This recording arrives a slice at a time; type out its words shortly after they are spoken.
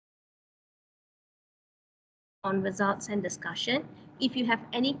on results and discussion. If you have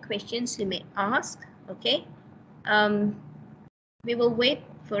any questions, you may ask. Okay. We will wait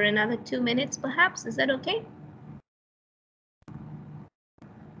for another 2 minutes, perhaps. Is that okay?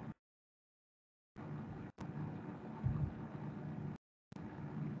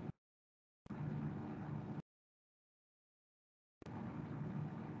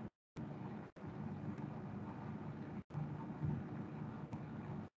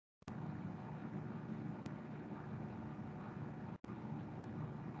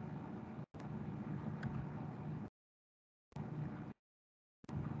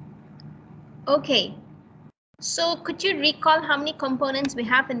 Okay. So could you recall how many components we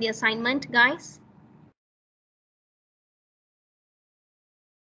have in the assignment, guys?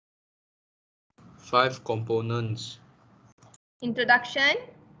 Five components. Introduction.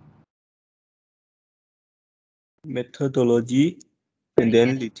 Methodology, and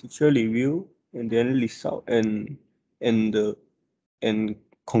then literature review, and then result and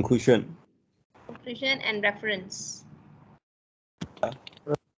conclusion. Conclusion and reference.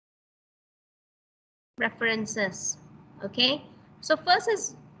 References. Okay. So first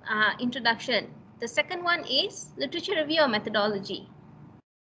is introduction. The second one is literature review or methodology.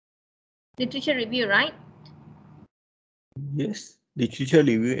 Literature review, right? Yes, literature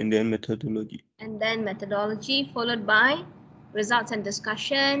review and then methodology. And then methodology followed by results and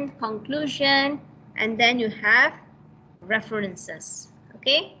discussion, conclusion, and then you have references.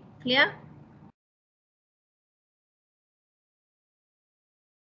 Okay, clear?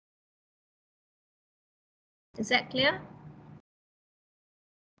 Is that clear?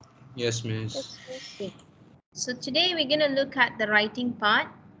 Yes, miss. Okay. So today we're going to look at the writing part,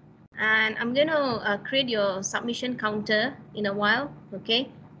 and I'm going to create your submission counter in a while,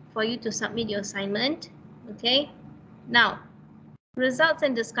 okay, for you to submit your assignment. Okay, now results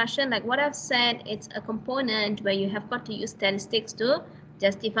and discussion, like what I've said, it's a component where you have got to use statistics to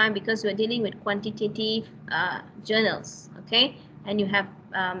justify, because we're dealing with quantitative journals, okay, and you have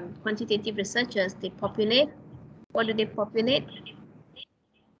quantitative researchers. They populate. What do they populate?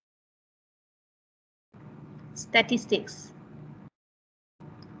 Statistics.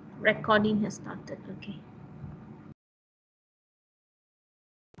 Recording has started. Okay.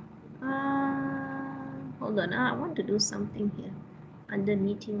 Hold on. I want to do something here under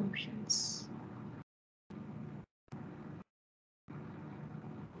meeting options.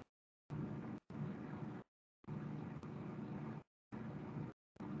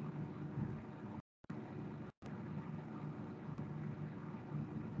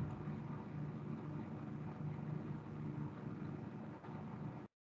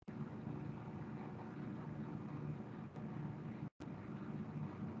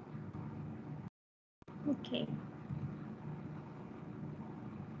 Okay.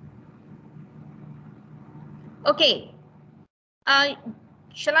 Okay.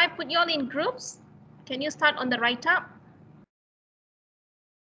 Shall I put you all in groups? Can you start on the write-up?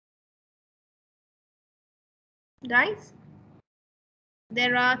 Guys,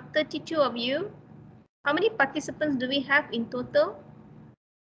 there are 32 of you. How many participants do we have in total?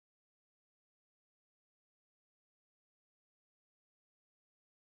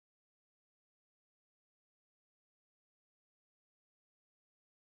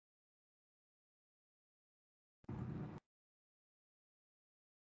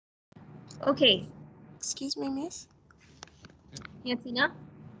 Okay. Excuse me, Miss. Yes, Ina?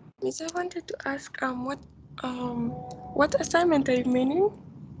 Miss, I wanted to ask what assignment are you meaning?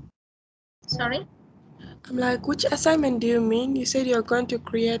 Sorry? I'm like, which assignment do you mean? You said you're going to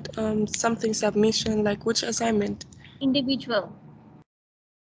create something submission, like which assignment? Individual.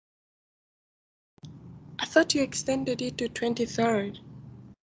 I thought you extended it to 23rd.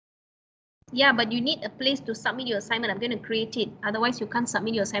 Yeah, but you need a place to submit your assignment. I'm going to create it. Otherwise, you can't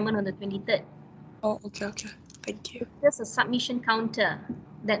submit your assignment on the 23rd. Oh, okay. Thank you. There's a submission counter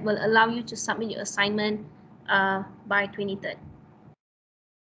that will allow you to submit your assignment by 23rd.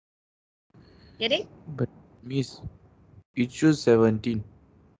 Get it? But Miss, it shows 17.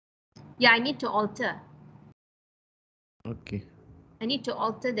 Yeah, I need to alter. Okay. I need to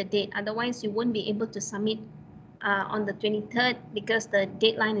alter the date. Otherwise, you won't be able to submit on the 23rd because the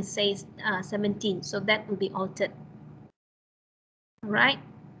deadline says 17. So that will be altered. All right.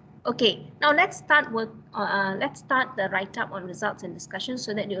 Okay. Now let's start work. Let's start the write-up on results and discussion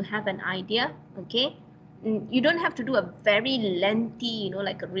so that you have an idea. Okay. You don't have to do a very lengthy,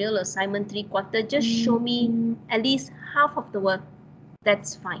 like a real assignment 3/4. Just show me at least half of the work.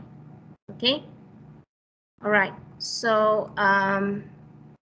 That's fine. Okay. All right. So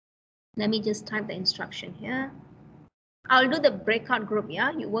let me just type the instruction here. I'll do the breakout group.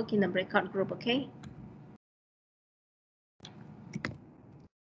 Yeah, you work in the breakout group. Okay.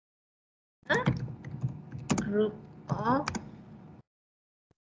 group of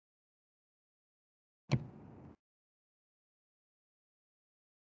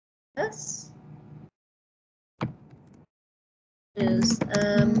us. Is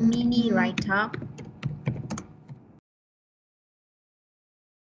a mini write-up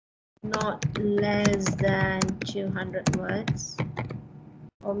not less than 200 words,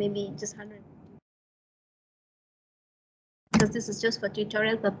 or maybe just 100, because this is just for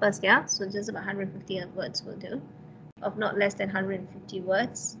tutorial purpose, yeah, so just about 150 words will do, of not less than 150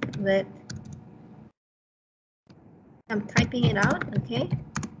 words with, I'm typing it out, okay,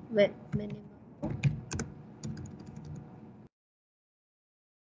 with minimal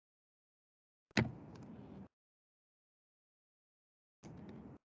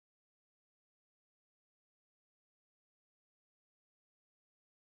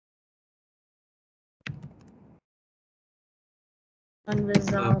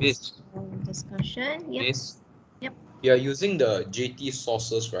results Miss. discussion. Yep. Miss. Yep. We are using the JT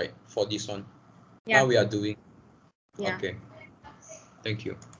sources, right, for this one. Yeah. Now we are doing. Yeah. Okay. Thank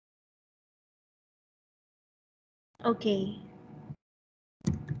you. Okay.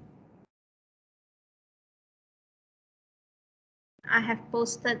 I have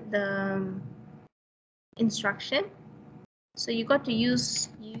posted the instruction. So you got to use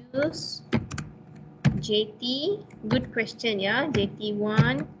JT. Good question, yeah.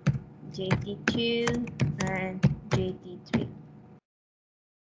 JT1, JT2, and JT3.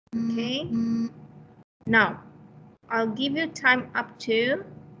 Okay. Now, I'll give you time up to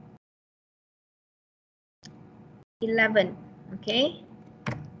 11. Okay.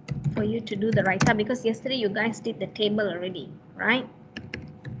 For you to do the write-up, because yesterday you guys did the table already, right?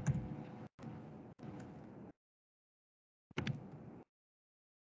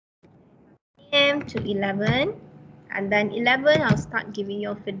 To 11, and then 11 I'll start giving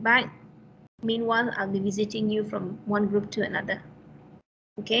you feedback. Meanwhile, I'll be visiting you from one group to another.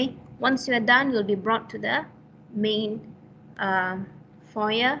 Okay, once you are done, you'll be brought to the main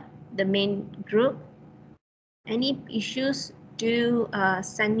foyer, the main group. Any issues, do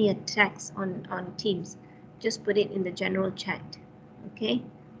send me a text on Teams. Just put it in the general chat. Okay.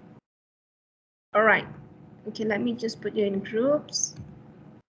 All right. Okay, let me just put you in groups.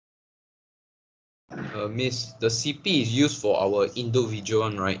 Miss, the CP is used for our individual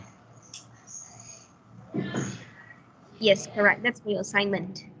one, right? Yes, correct. That's for your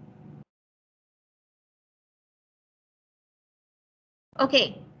assignment.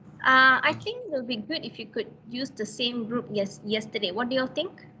 Okay. I think it will be good if you could use the same group yesterday. What do you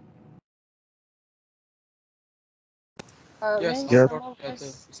think? Yes,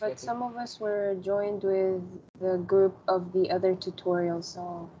 Miss, better. some of us were joined with the group of the other tutorials,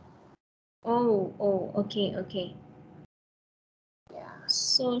 so Oh, okay, okay. yeah.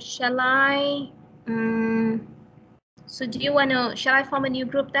 So shall I? So do you want to? Shall I form a new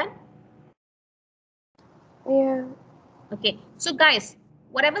group then? Yeah. Okay. So guys,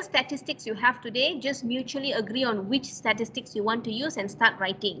 whatever statistics you have today, just mutually agree on which statistics you want to use and start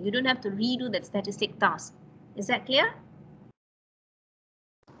writing. You don't have to redo that statistic task. Is that clear?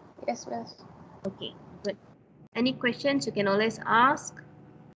 Yes, Miss. Okay, good. Any questions you can always ask.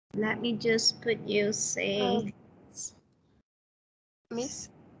 Let me just put you say. Miss,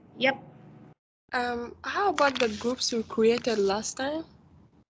 Yep. how about the groups you created last time?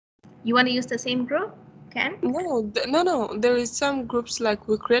 You want to use the same group? Can? No. There is some groups like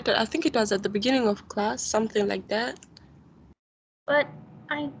we created. I think it was at the beginning of class, something like that. But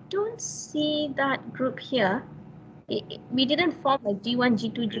I don't see that group here. We didn't form like G1,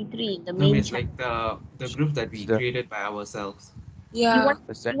 G2, G3 in the No, main it's chat. like the group that we The created by ourselves. You Yeah. want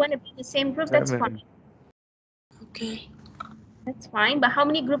to be in the same group? That's fine. Okay. That's fine. But how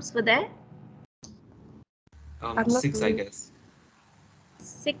many groups were there? I'm not 6, I really- guess.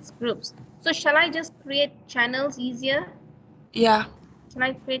 6 groups. So shall I just create channels easier? Yeah. Shall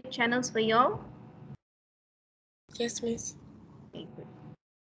I create channels for y'all? Yes, Miss. Okay, good.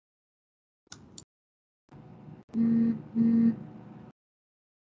 Mm-hmm.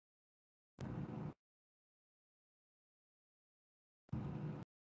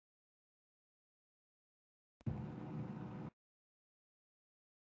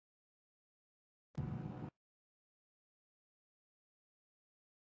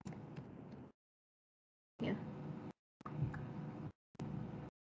 Yeah.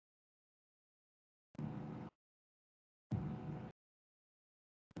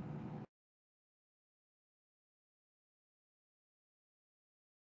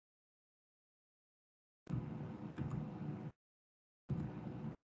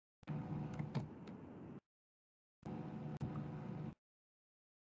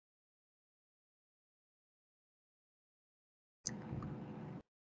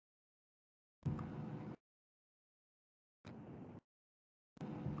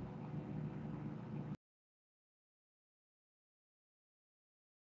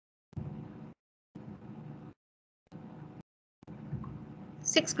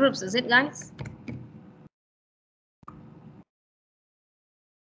 6 groups, is it, guys?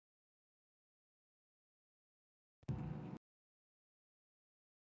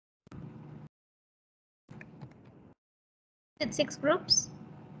 Is it 6 groups?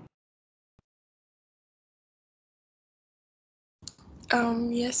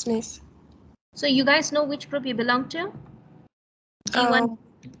 Yes, Miss. So you guys know which group you belong to? G1.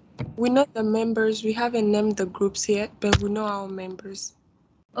 We know the members. We haven't named the groups yet, but we know our members.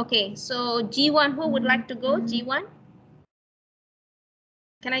 Okay, so G1, who would like to go? G1?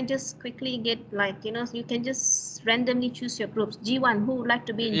 Can I just quickly get, like, you know, you can just randomly choose your groups. G1, who would like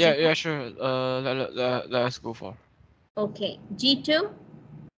to be in G1? Yeah, sure. Let us go for. Okay, G2?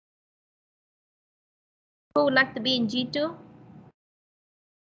 Who would like to be in G2?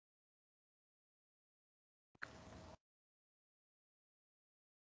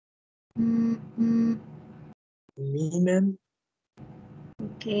 Me, ma'am.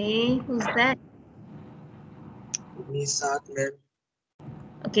 Okay, who's that? Me, Saad, ma'am.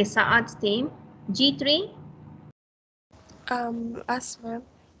 Okay, Saad's team. G3? Us, ma'am.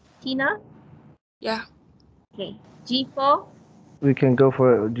 Tina? Yeah. Okay, G4? We can go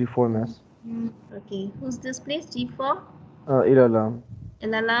for G4, miss. Okay, who's this place? G4? Ilalam.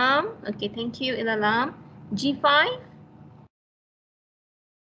 Ilalam. Okay, thank you, Ilalam. G5?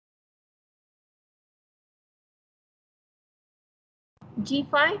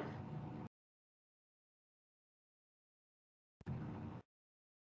 G5?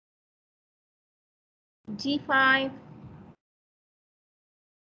 G5?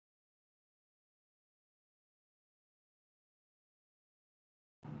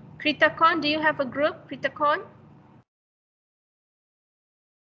 Kritakon, do you have a group? Kritakon?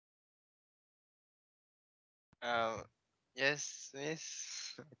 Yes,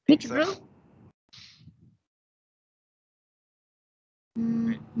 miss. I think Which so. group?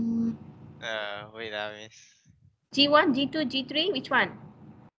 Wait, miss. G1, G2, G3, which one?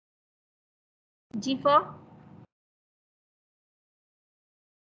 G4?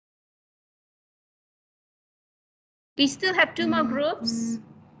 We still have 2 more groups.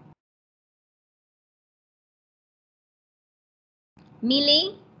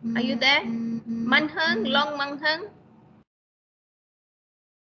 Mili, are you there? Manheng, Long Manheng?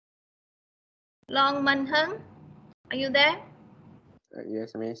 Long Manheng, are you there?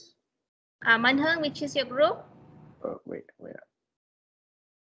 Yes, miss. Manheng, which is your group? Wait.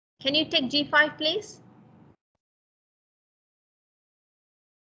 Can you take G5, please?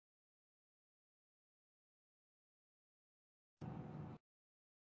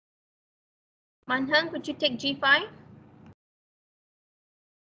 Manheng, could you take G5?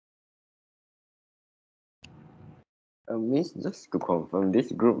 Miss, just to confirm,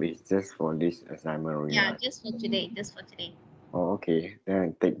 this group is just for this assignment only, Yeah, right? just for today, just for today. Oh, okay. Then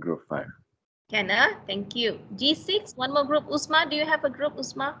I take group 5. Can, thank you. G6, one more group. Usma, do you have a group,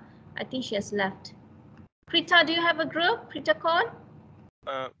 Usma? I think she has left. Krita, do you have a group? Krita Kon?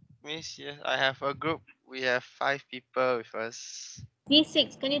 Miss, yes, I have a group. We have 5 people with us.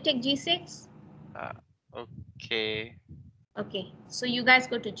 G6, can you take G6? Okay. Okay, so you guys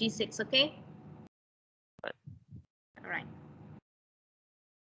go to G6, okay? Right. All right.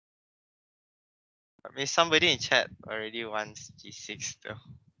 Miss, somebody in chat already wants G6 though.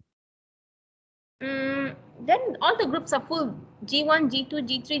 Then all the groups are full. G1, G2,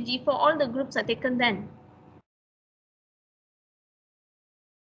 G3, G4, all the groups are taken then.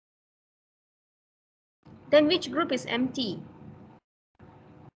 Then which group is empty?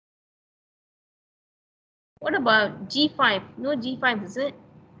 What about G5? No G5, is it?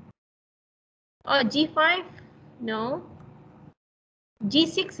 Oh, G5? No.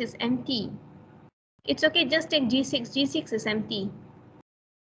 G6 is empty. It's okay, just take G6. G6 is empty.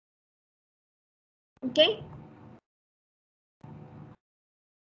 Okay?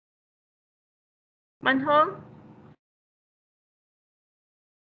 Manhong?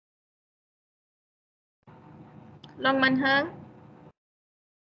 Long Manhong?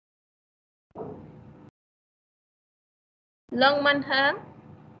 Long Manhong?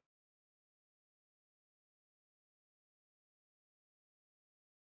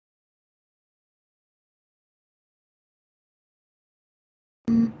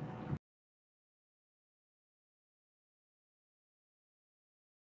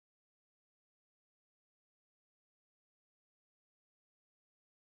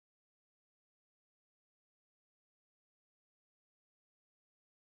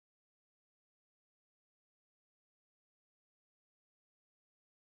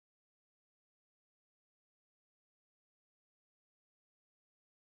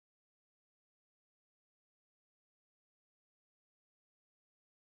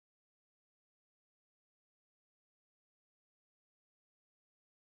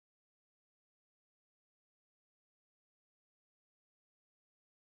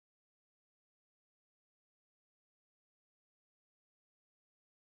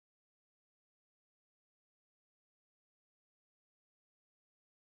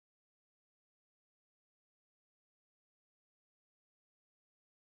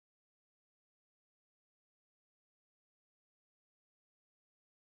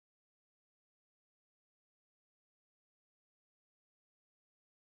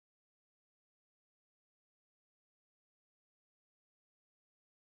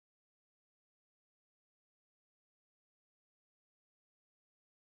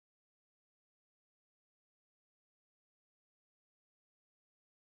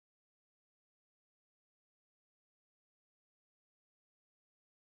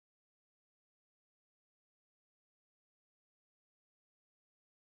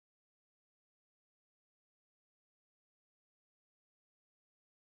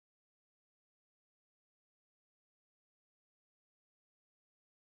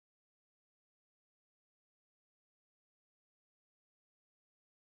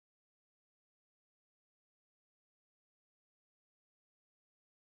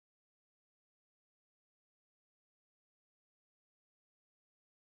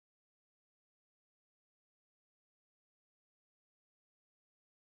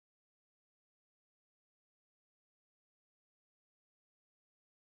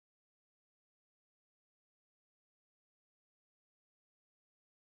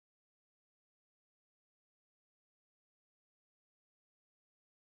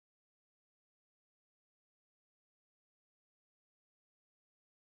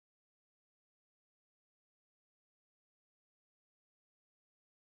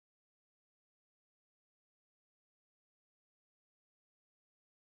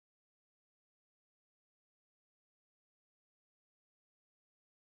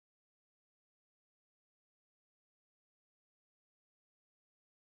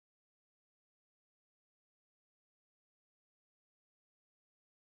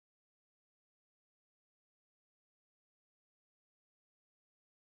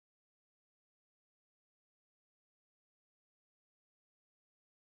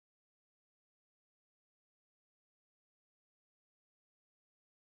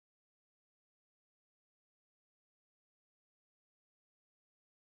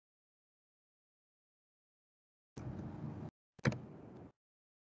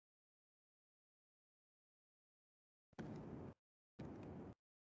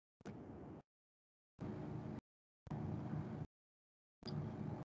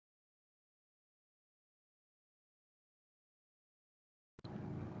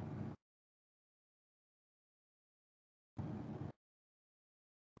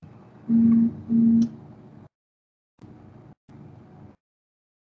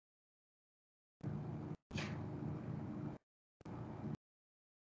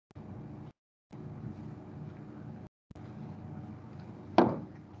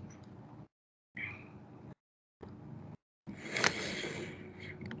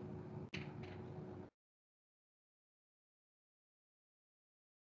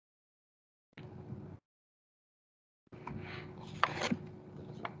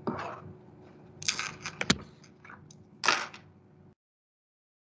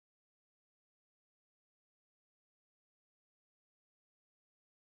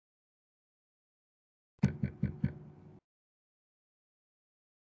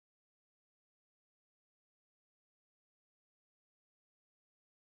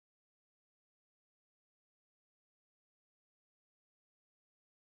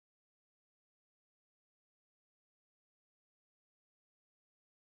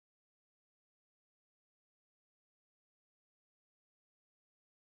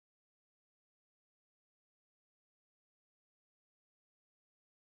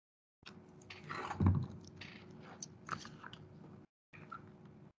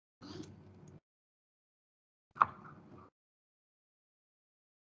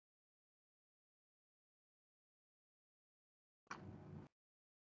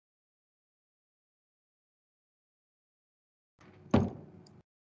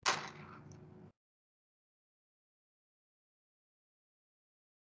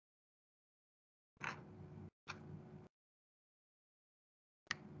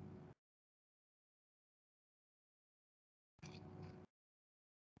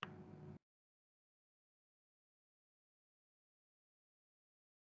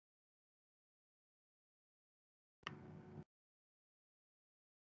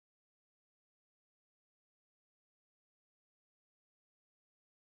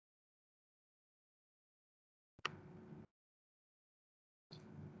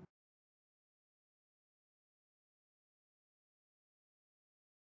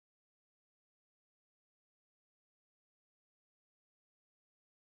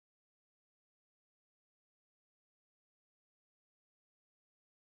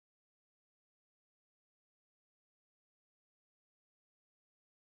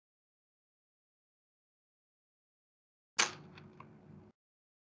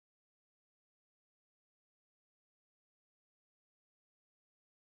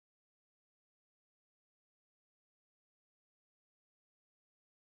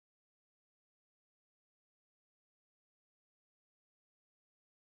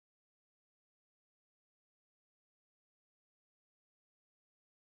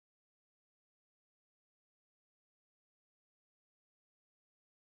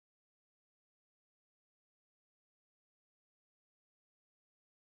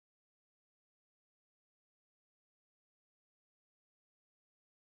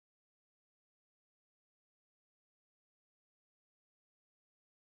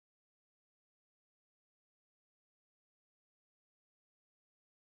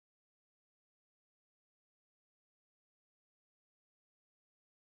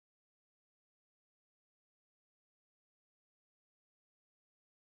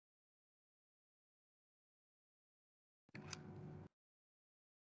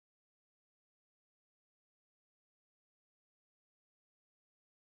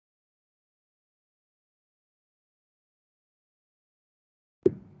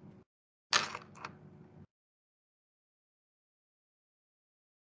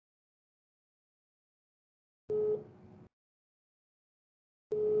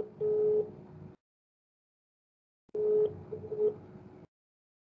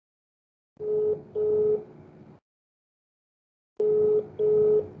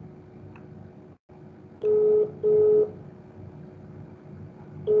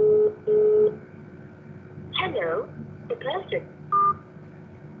 Hello, the person.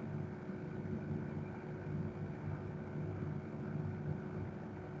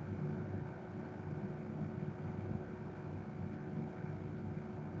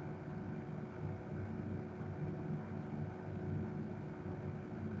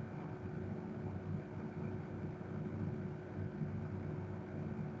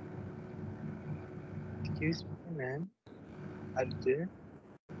 Excuse me, ma'am. Are you there?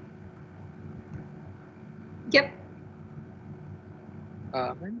 Yep.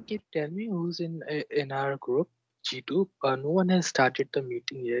 Ma'am, can you tell me who's in our group? G2. No one has started the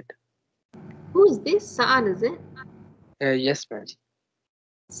meeting yet. Who's this? Saad, is it? Yes, ma'am.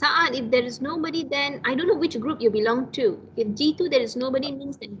 Saad, if there is nobody, then I don't know which group you belong to. If G2 there is nobody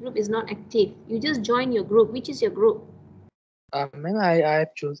means that group is not active. You just join your group. Which is your group? Ma'am, I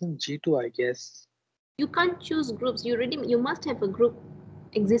have chosen G2, I guess. You can't choose groups. You must have a group,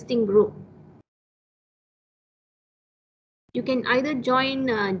 existing group. You can either join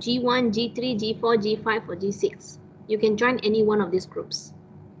G1, G3, G4, G5, or G6. You can join any one of these groups.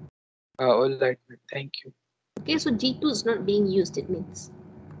 All right, ma'am. Thank you. Okay, so G2 is not being used, it means.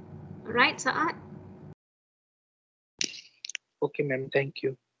 All right, Saad? Okay, ma'am. Thank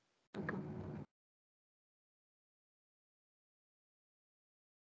you. Okay.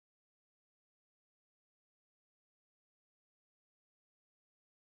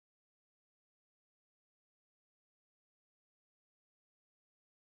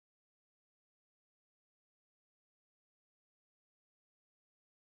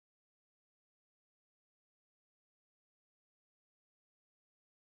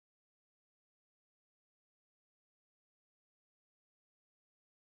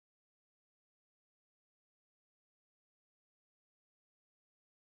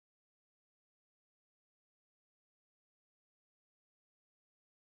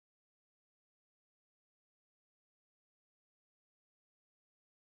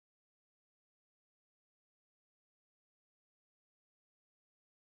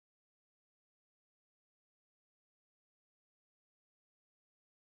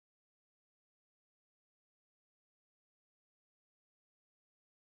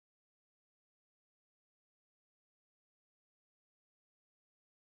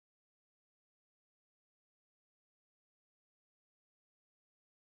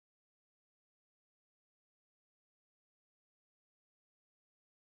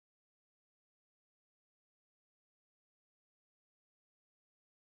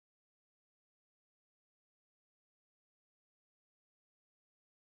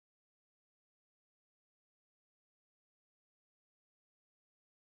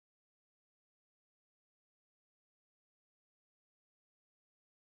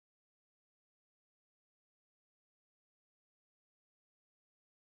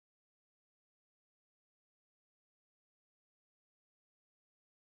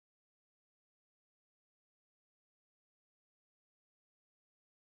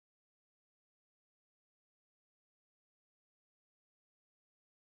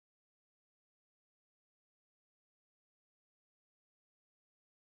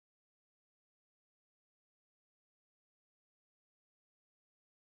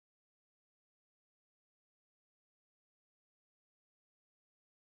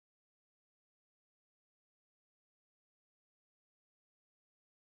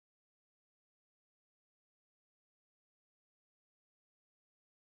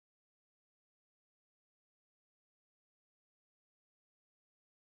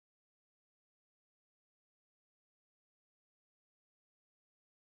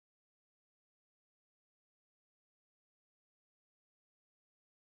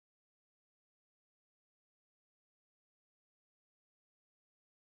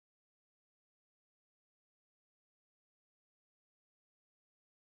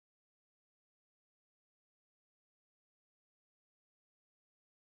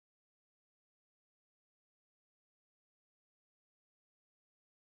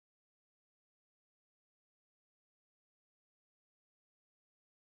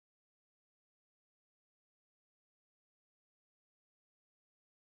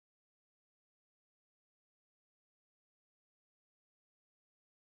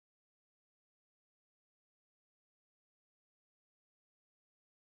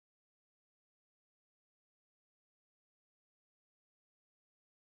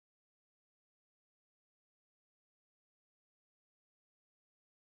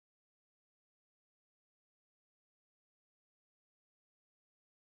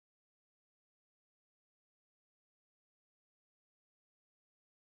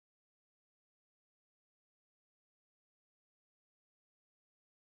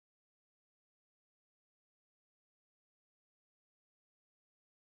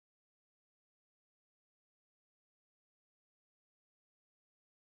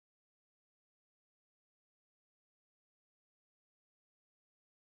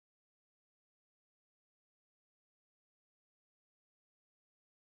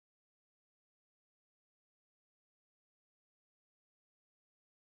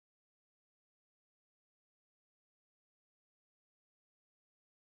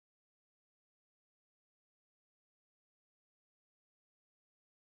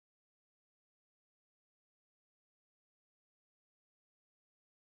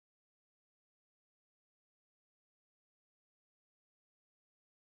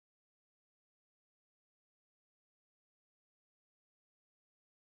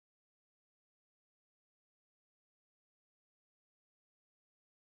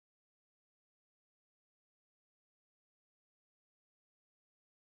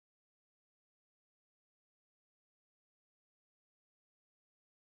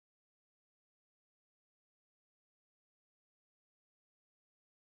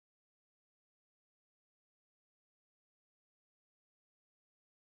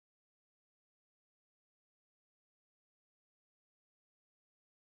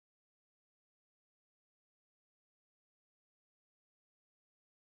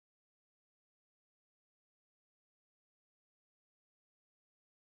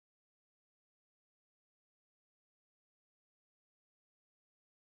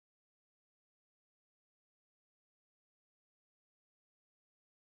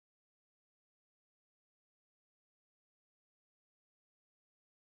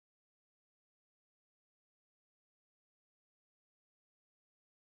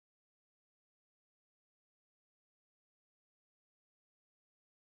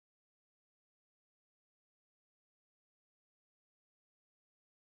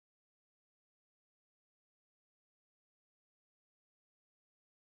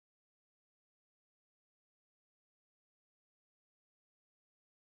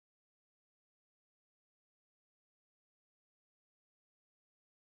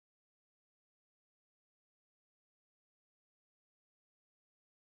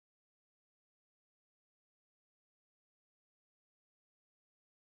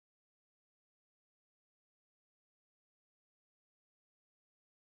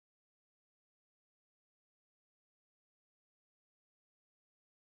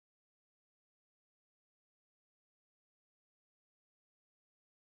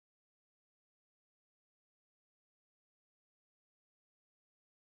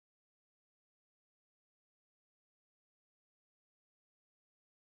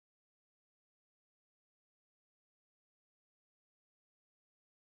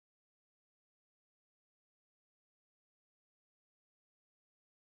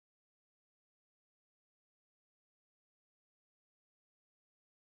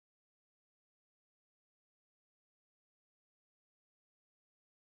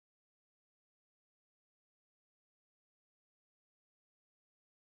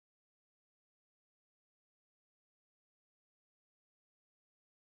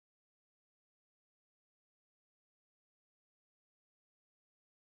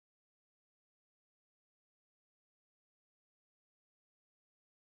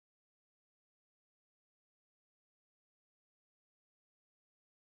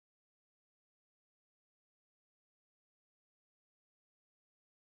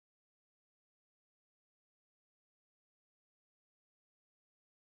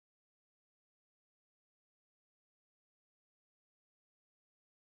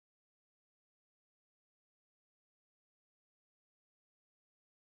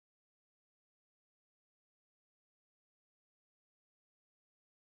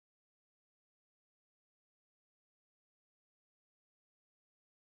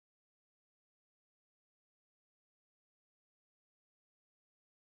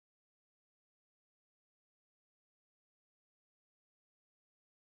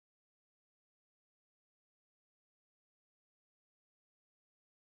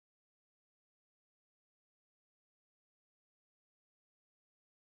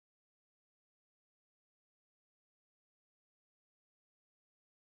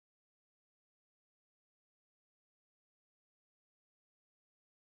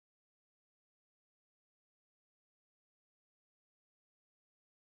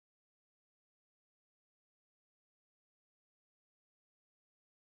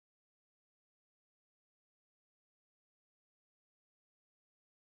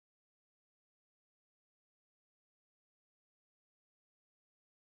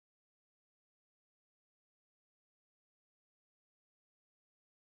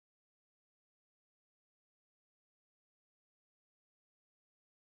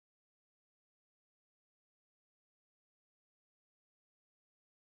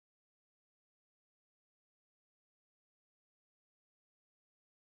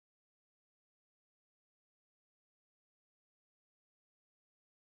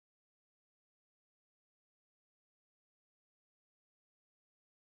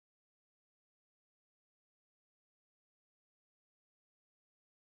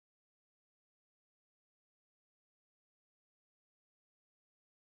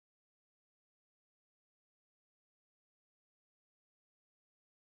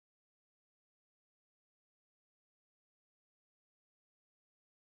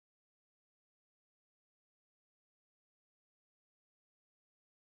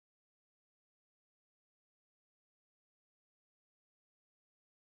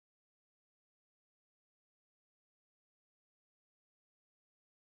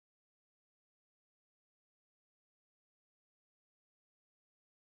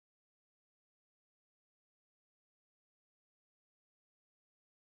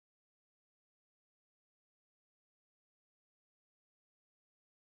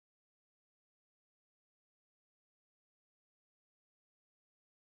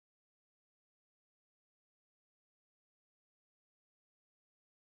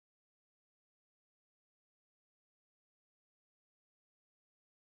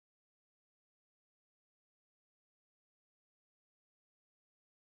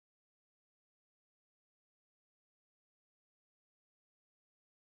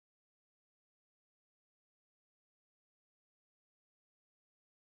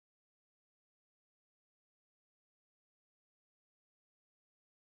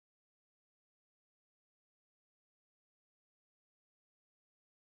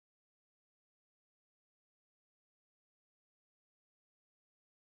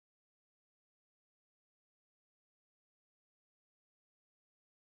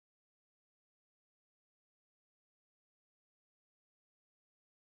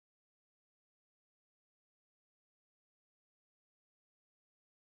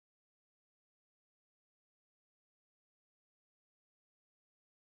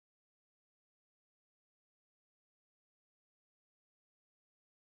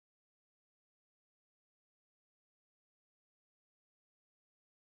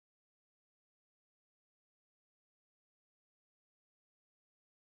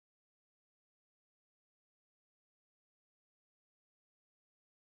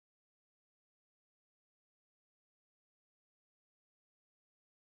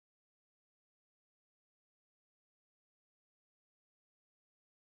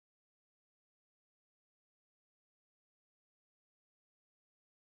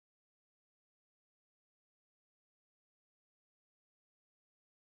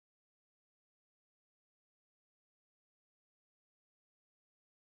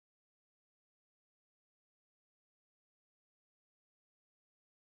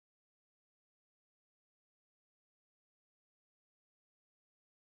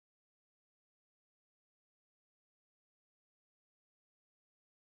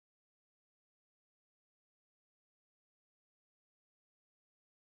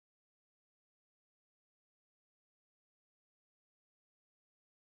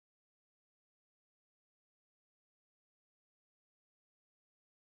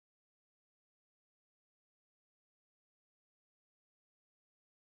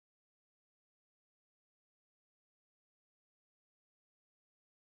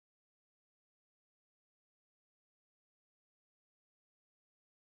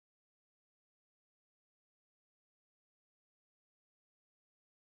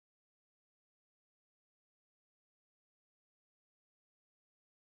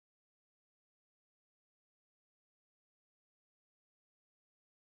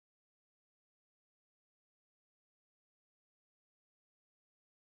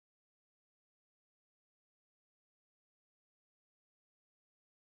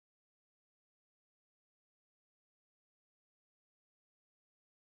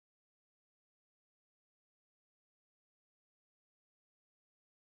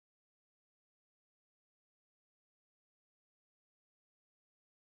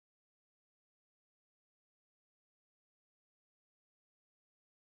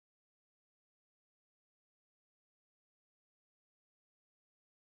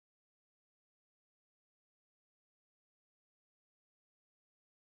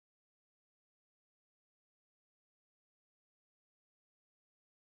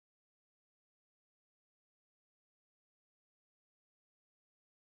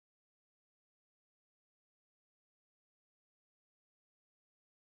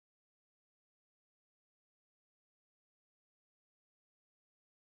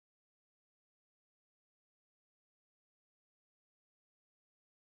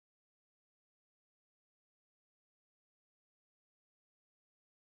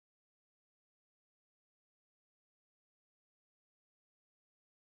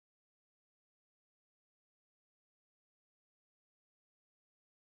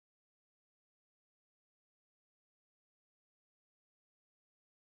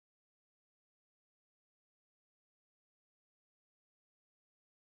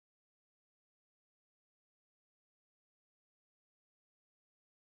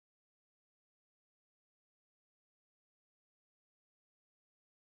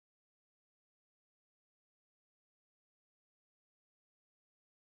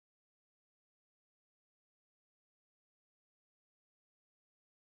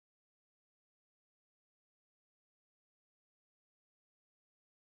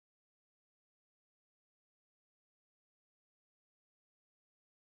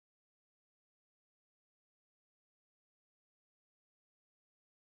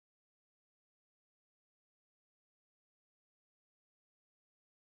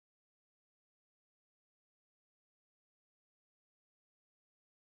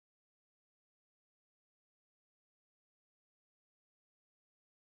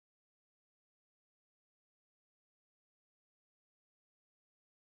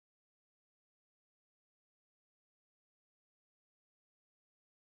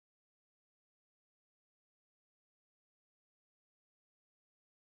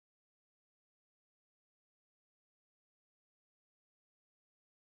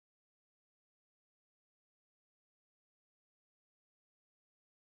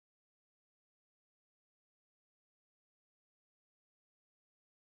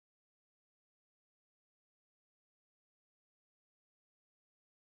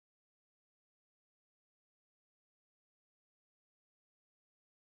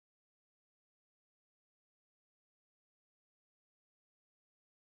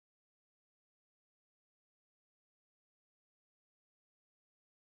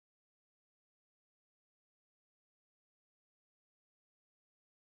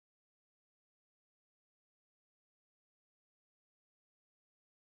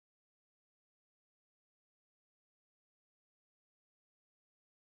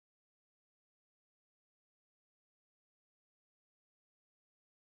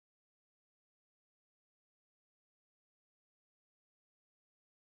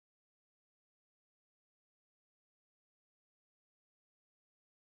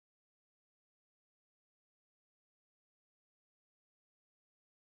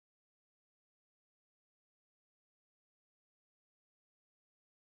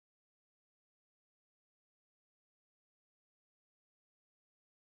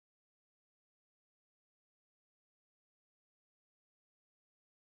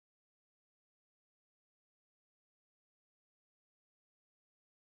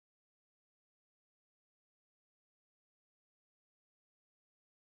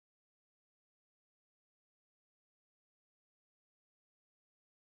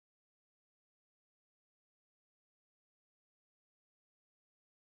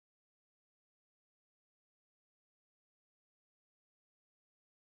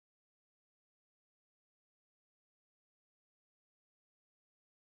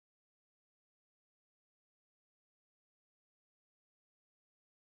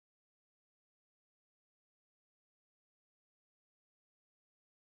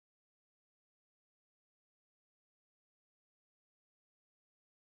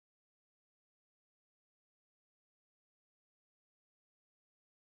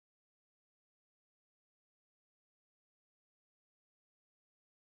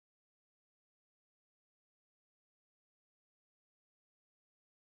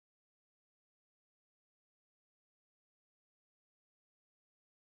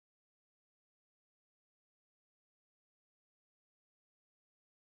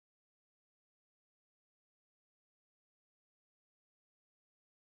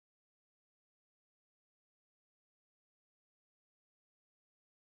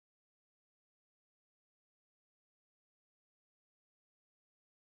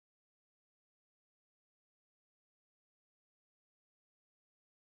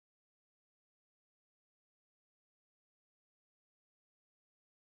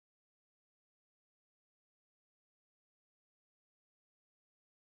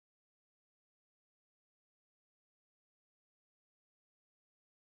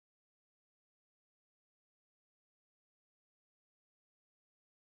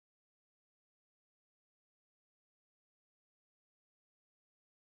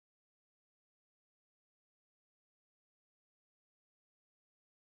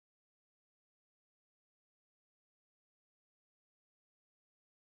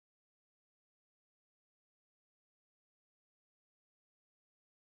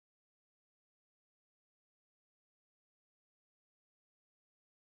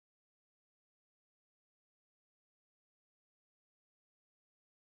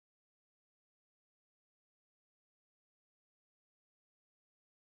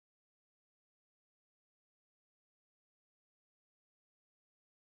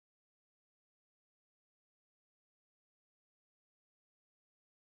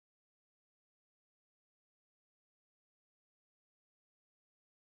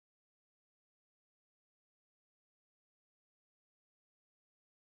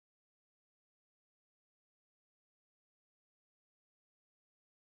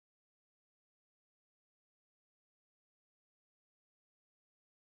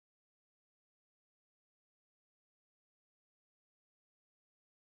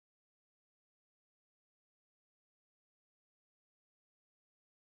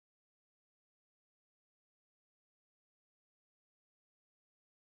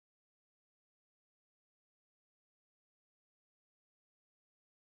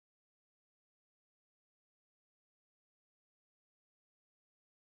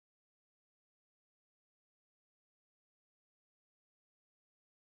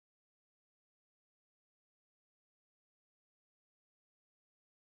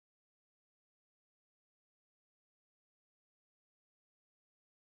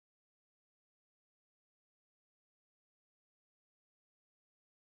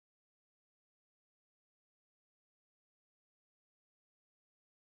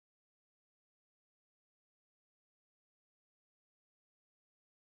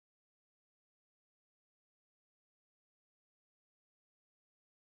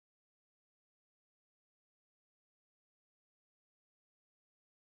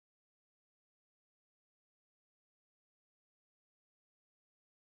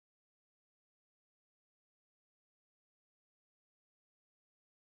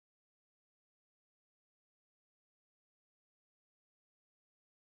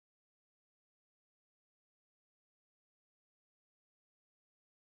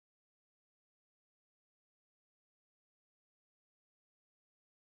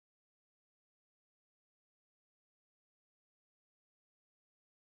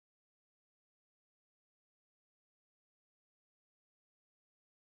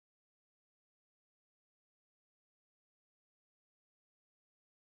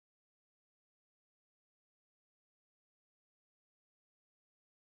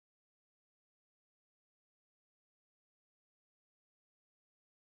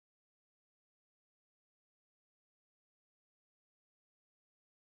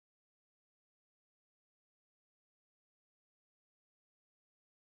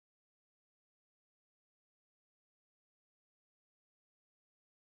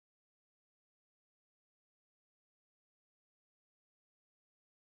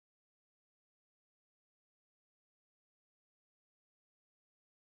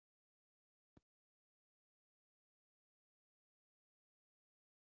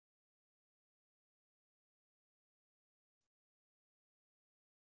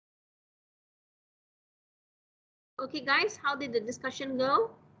 Okay, guys, how did the discussion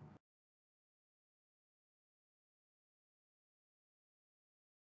go?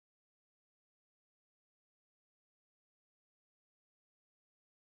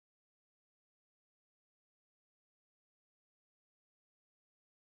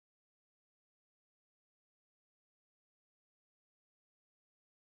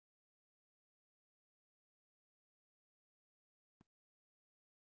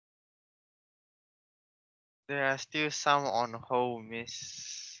 There are still some on hold,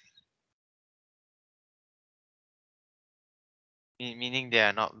 miss. Meaning they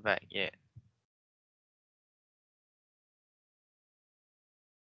are not back yet.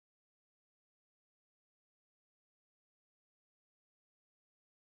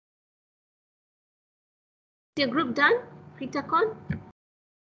 Is your group done, Kritakon?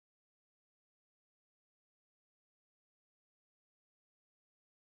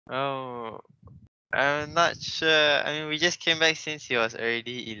 Oh, I'm not sure. I mean, we just came back since it was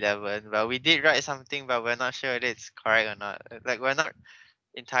already 11, but we did write something, but we're not sure whether it's correct or not. Like, we're not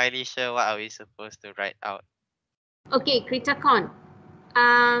entirely sure what are we supposed to write out. Okay, Kritakon.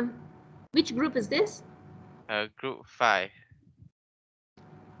 Which group is this? Group 5.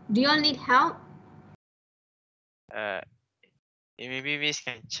 Do you all need help? Maybe Miss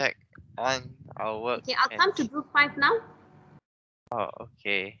can check on our work. Okay, I'll come to group 5 now. Oh,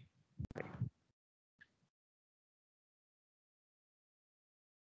 okay.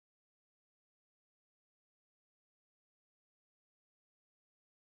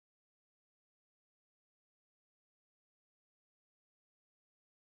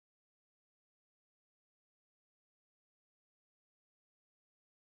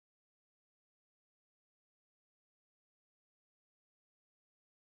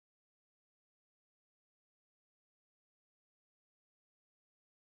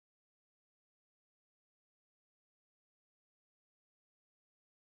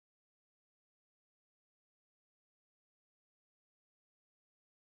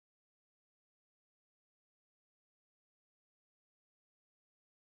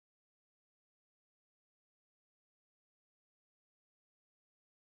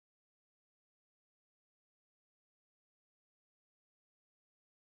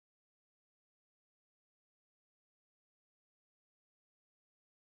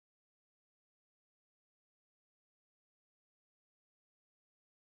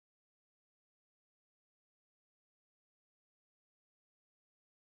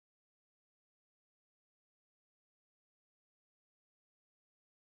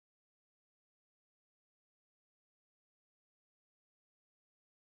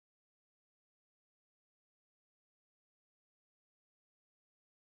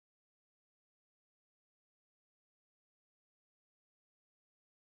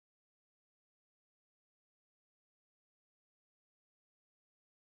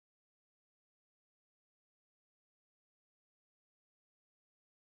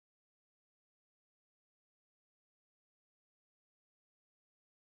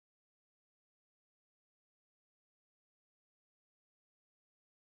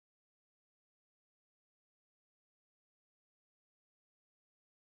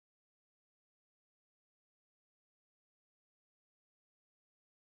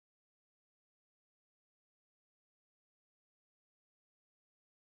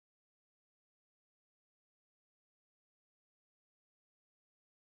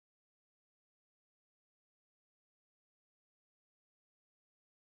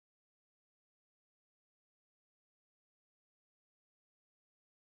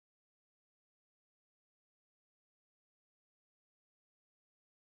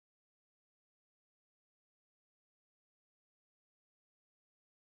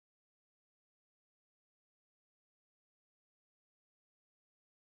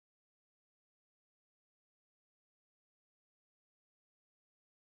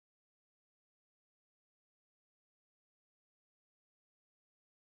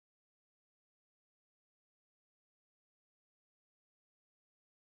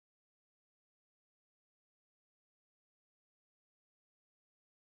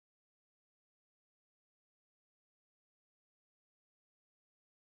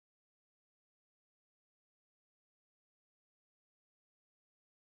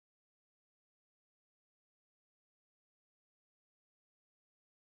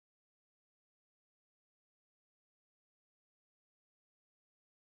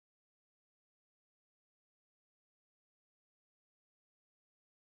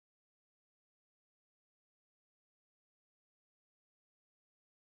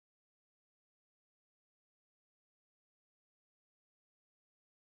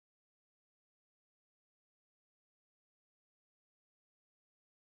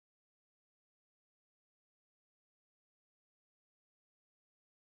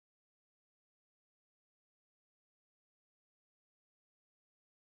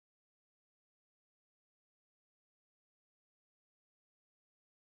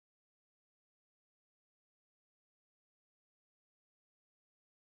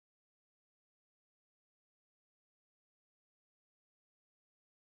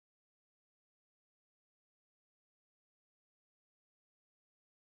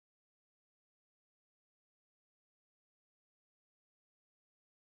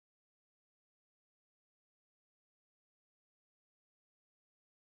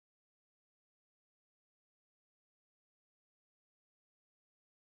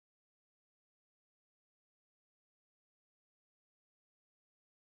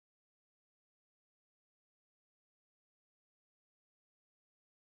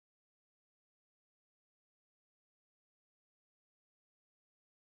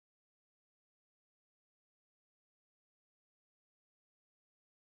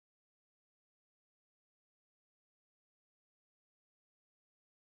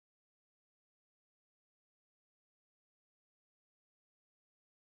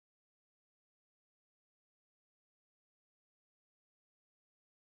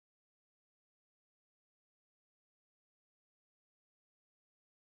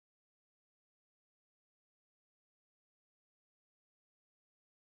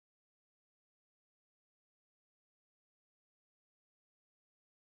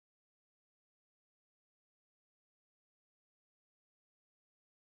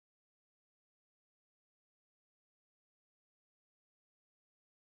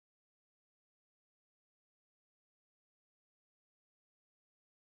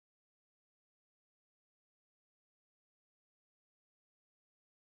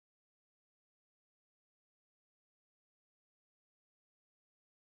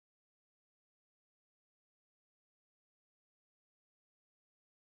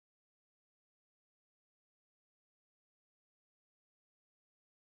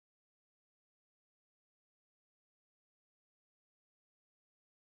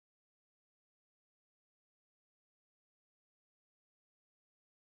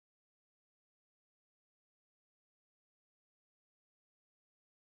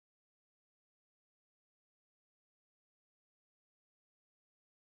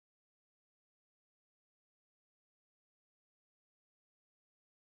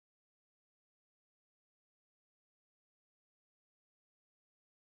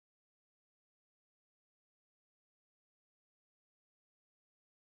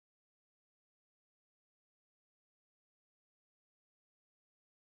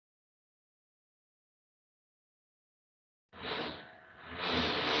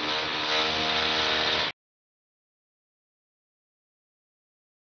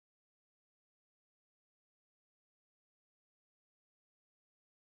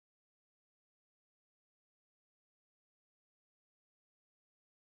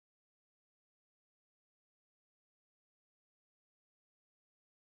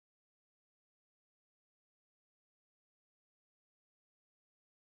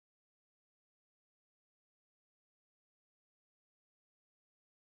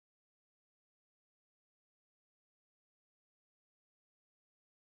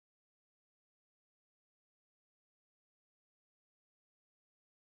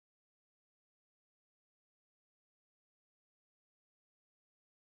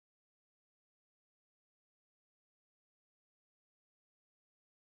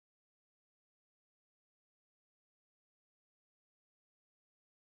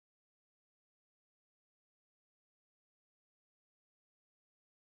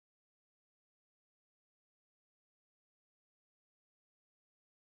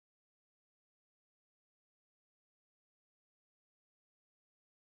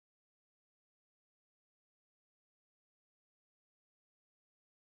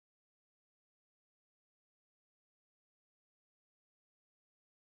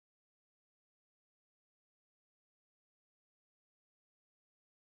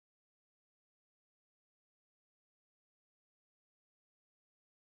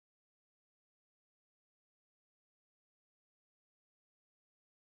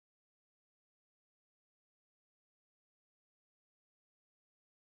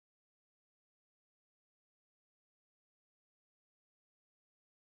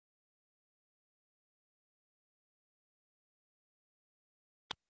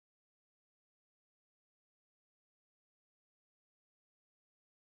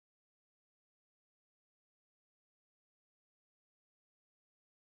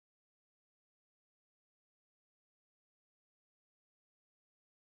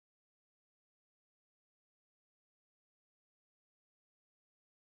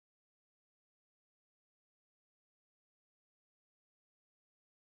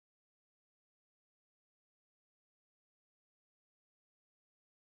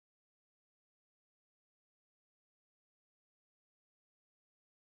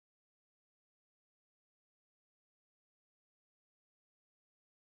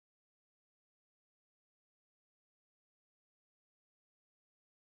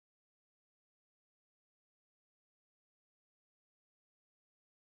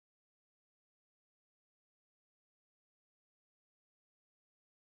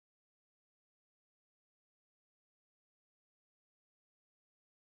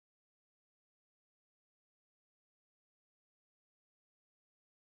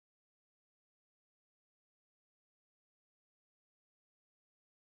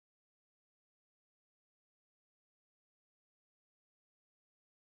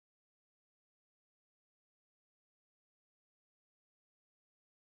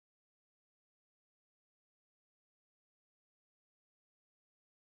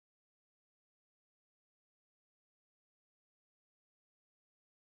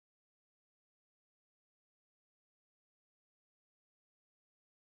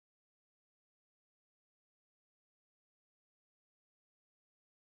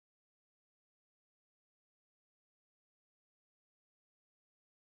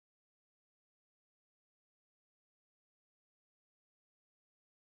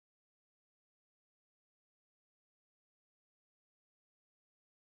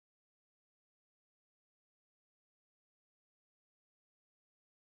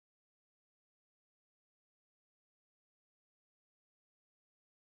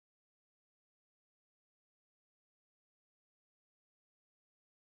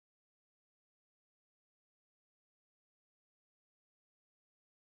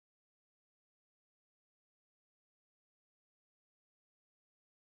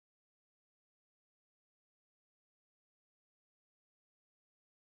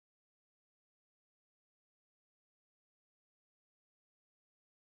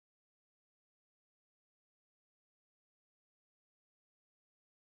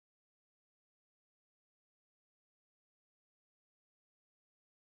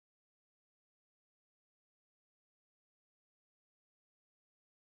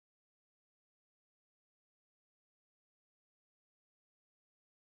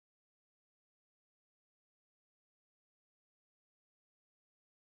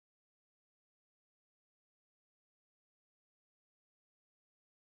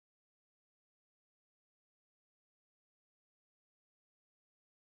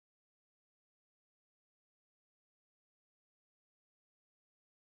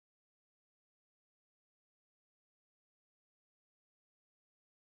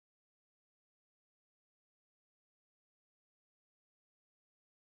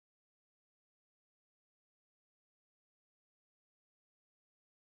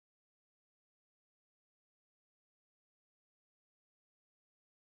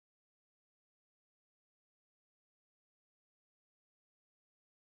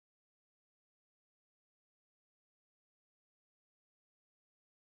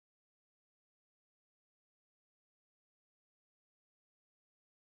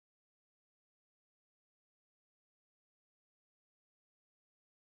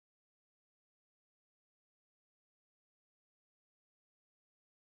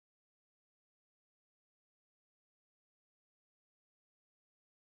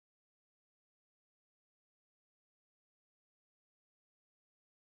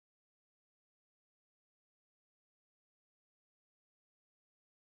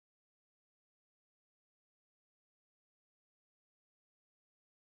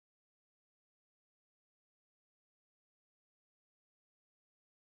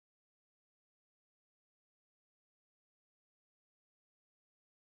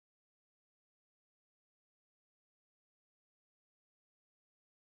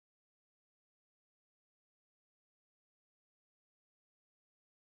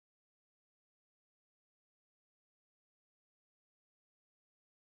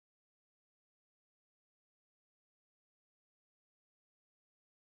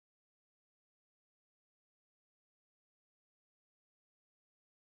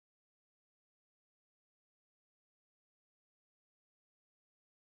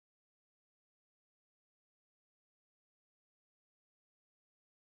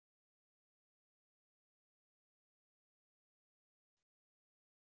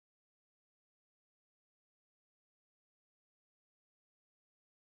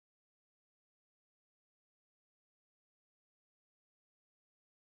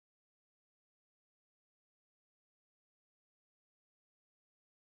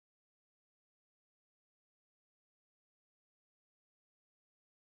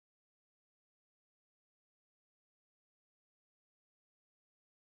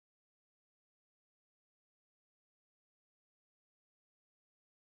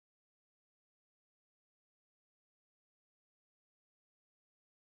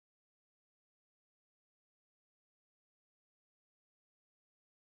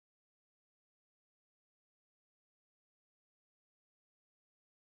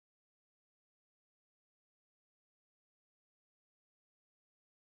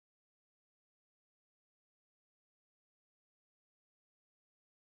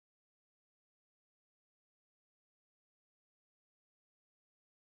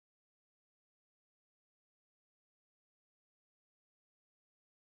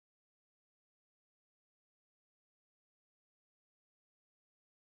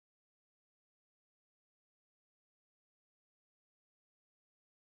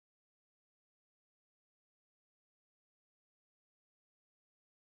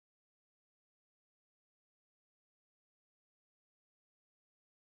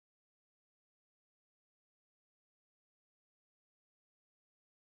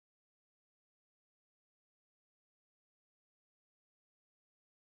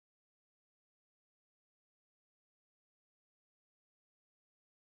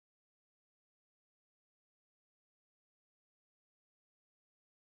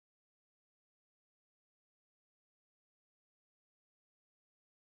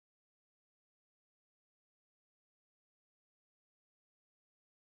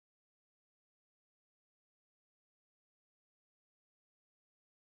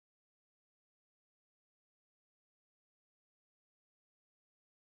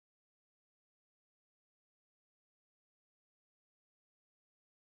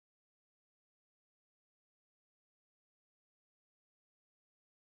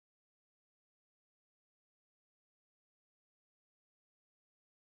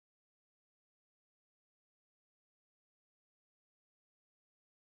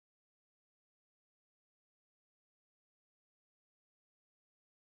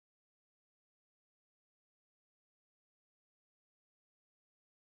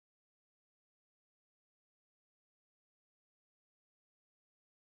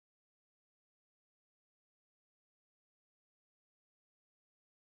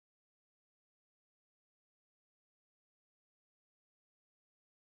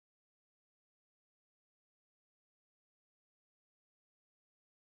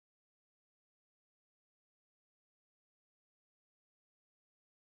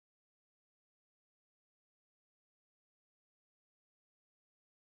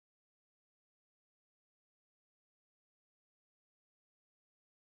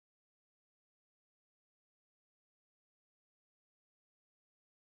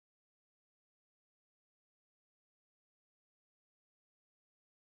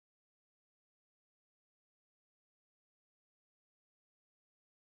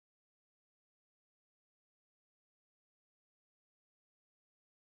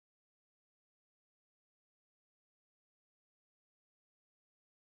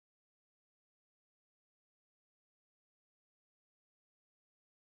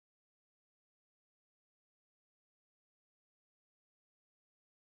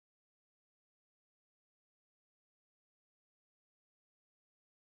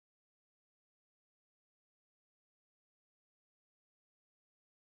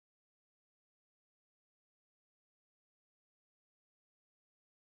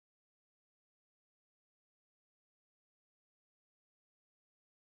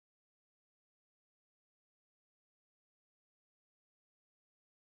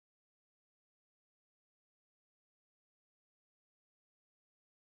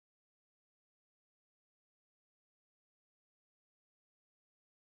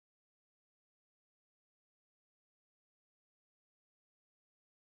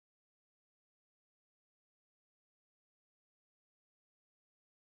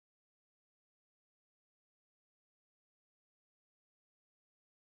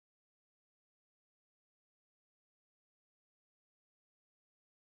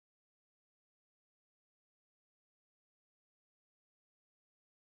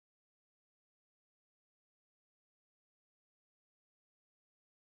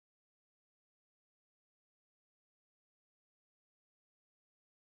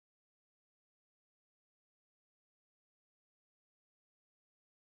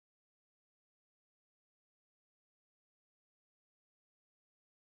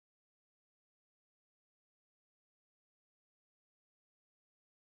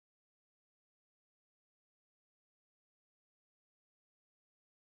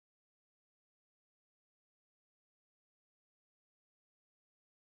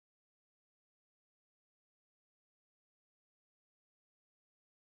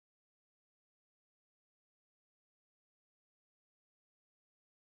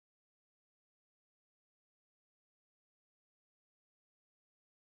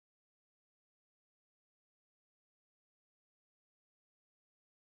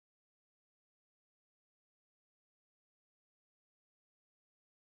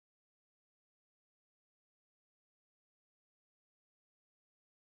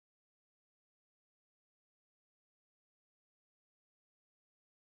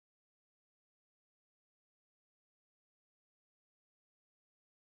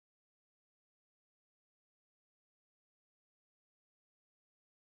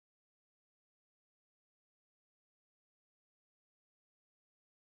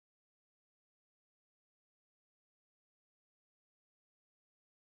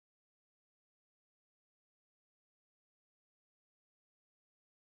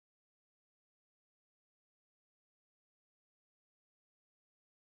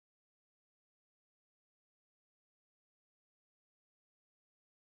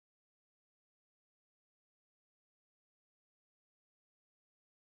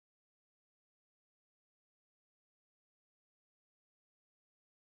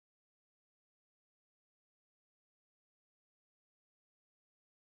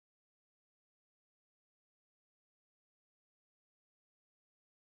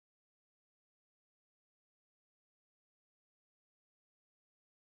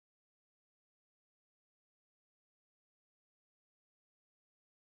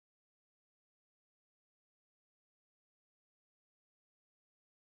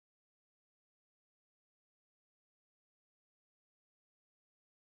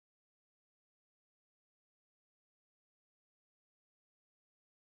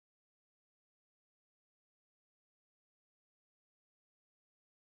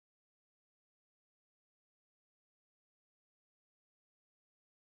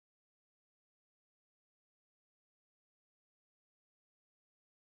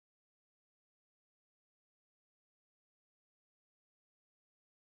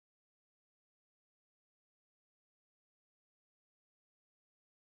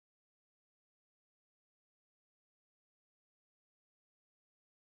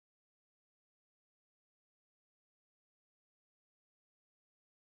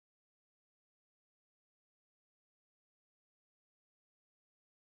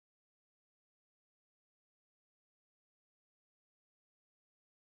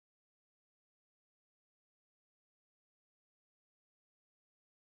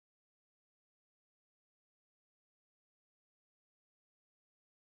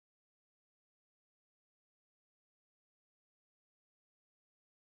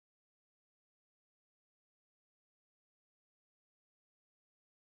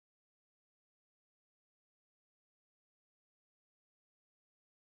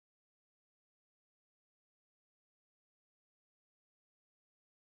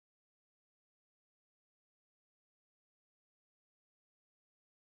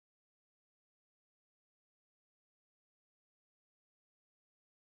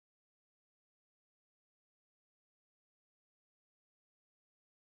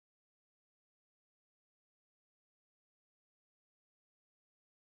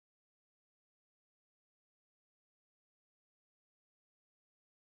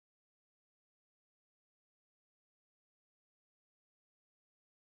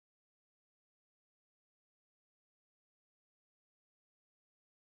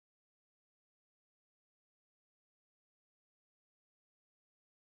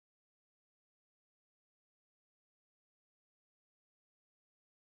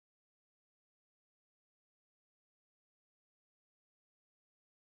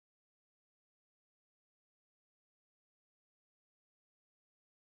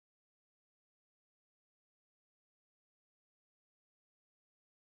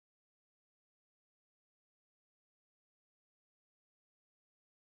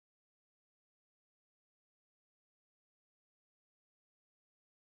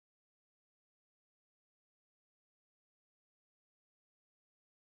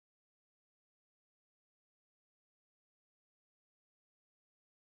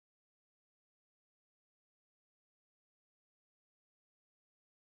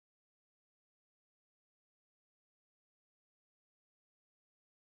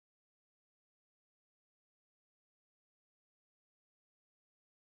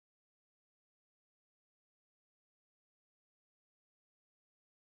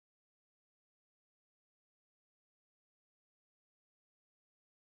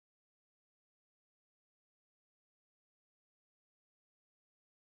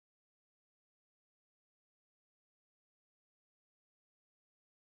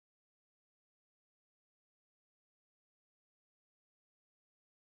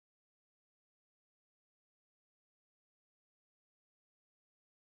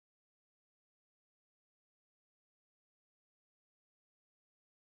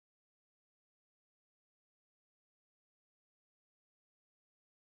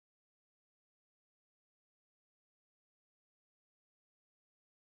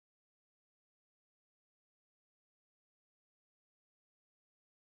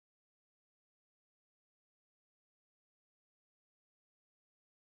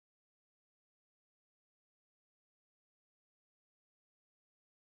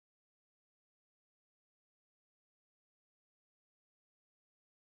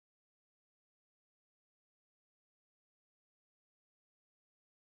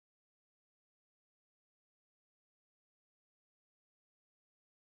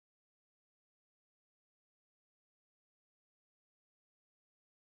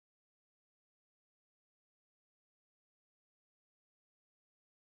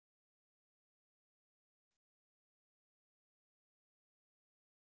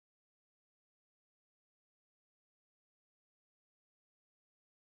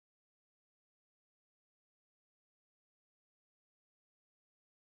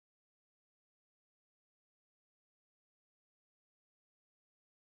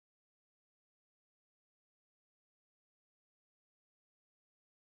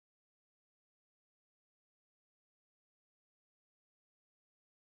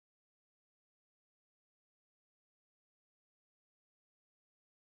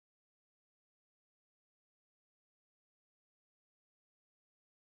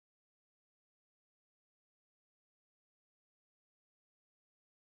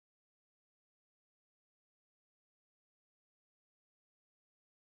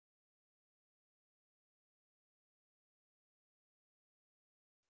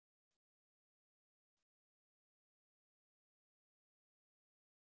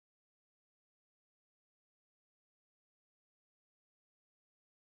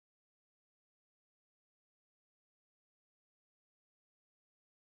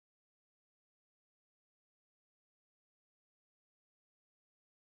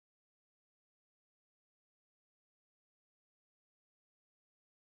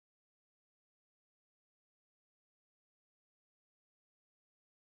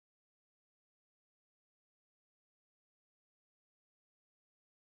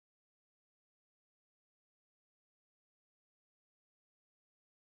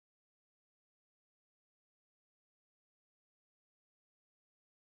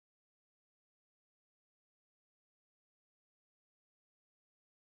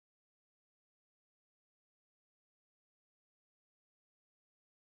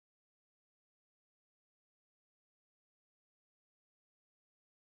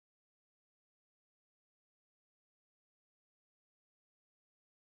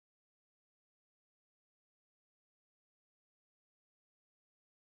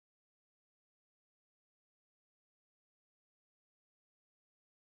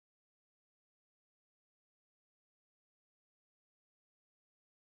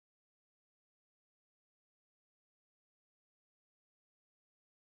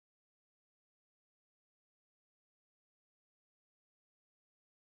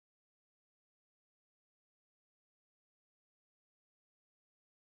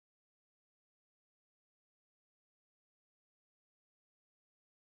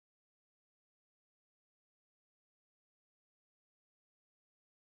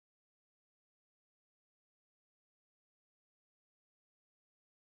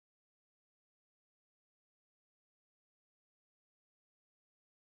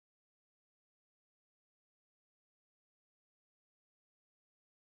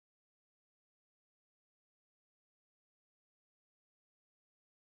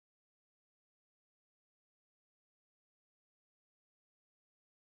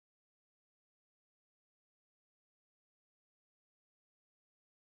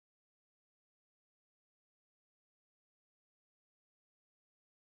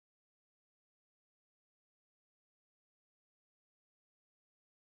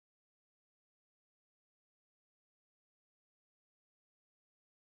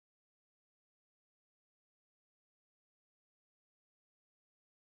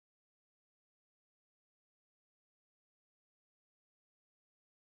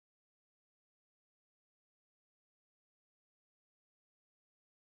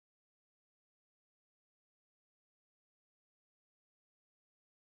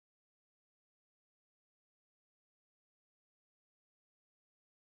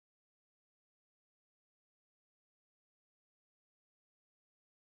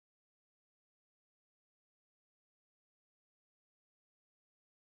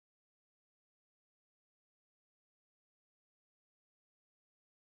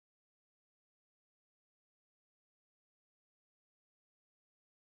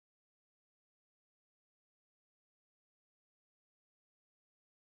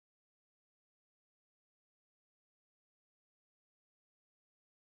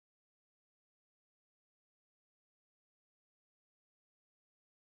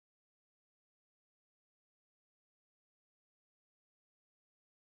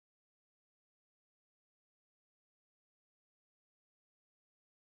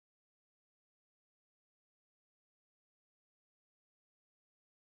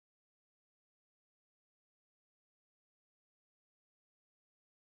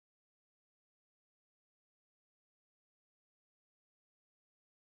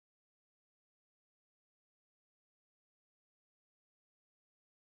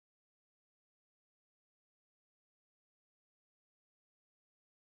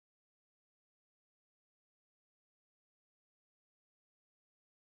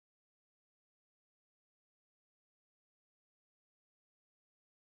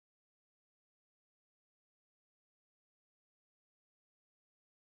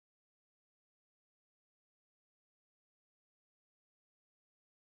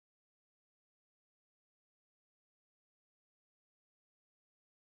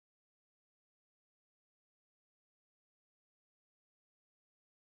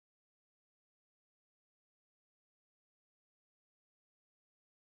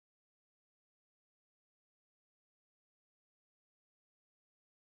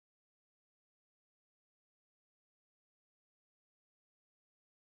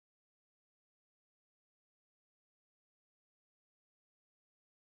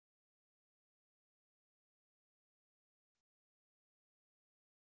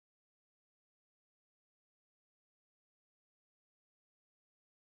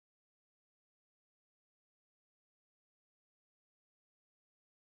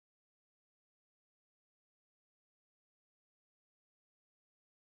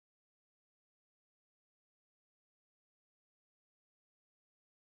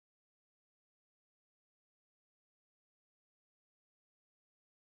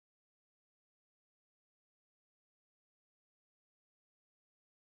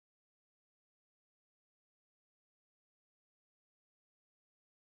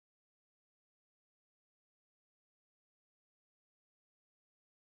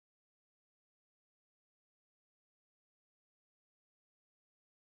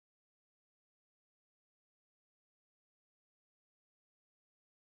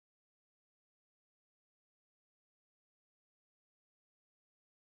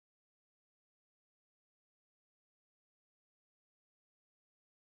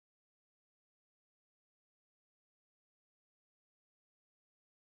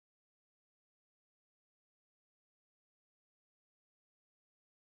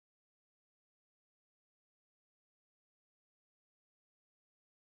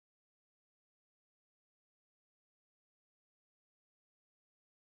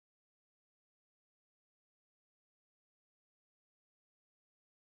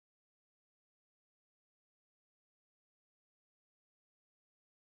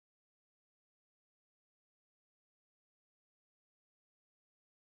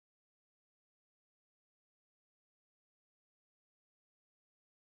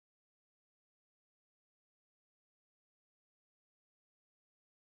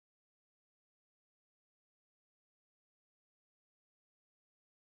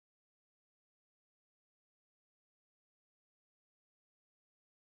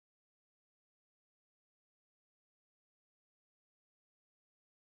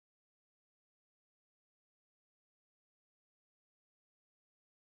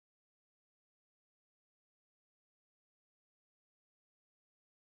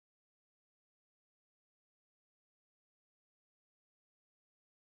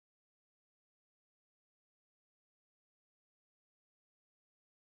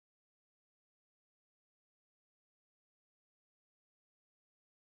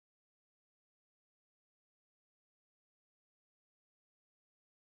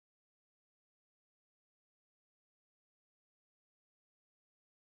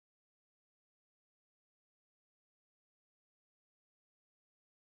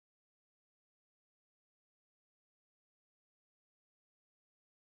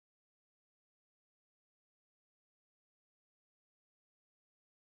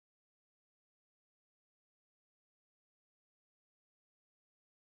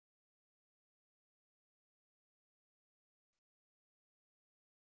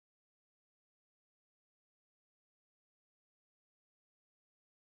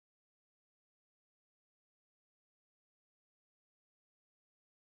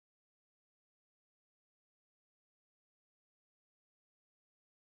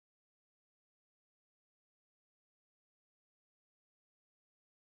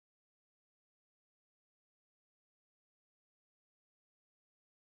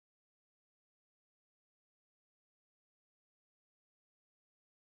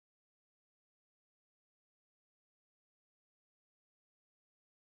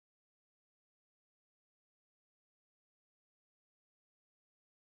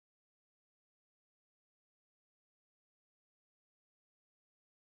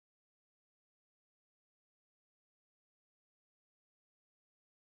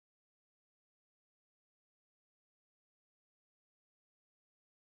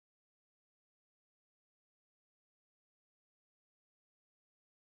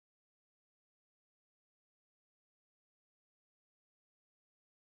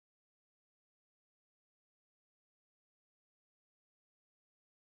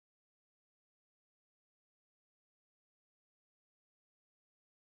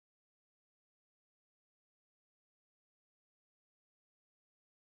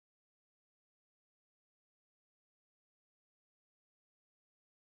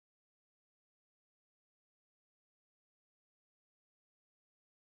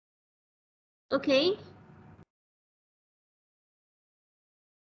 Okay.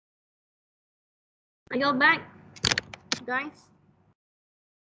 Are you all back, guys?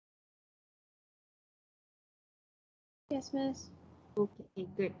 Yes, miss. Okay,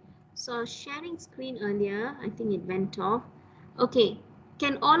 good. So sharing screen earlier, I think it went off. Okay,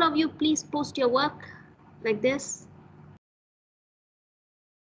 can all of you please post your work like this?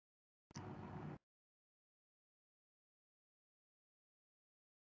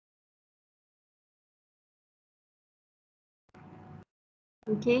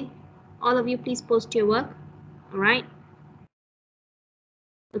 Okay, all of you please post your work. All right.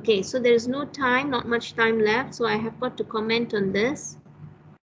 Okay, so there is no time, not much time left, so I have got to comment on this.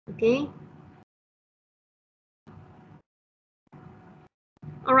 Okay.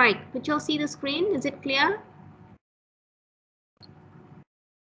 All right, could you all see the screen? Is it clear?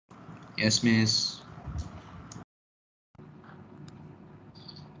 Yes, miss.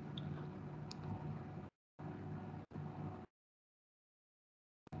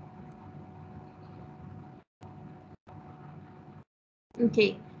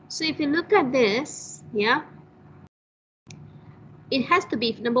 Okay, so if you look at this, yeah, it has to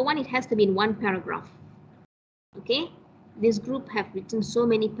be, number one, it has to be in one paragraph. Okay, this group have written so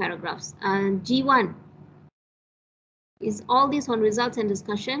many paragraphs. G1, is all this on results and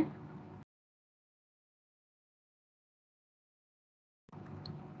discussion?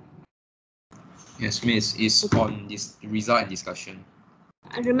 Yes, miss. Is on this result and discussion.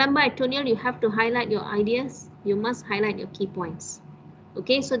 Remember, I told you have to highlight your ideas. You must highlight your key points.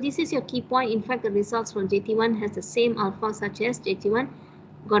 Okay, so this is your key point. In fact, the results from JT1 has the same alpha such as JT1.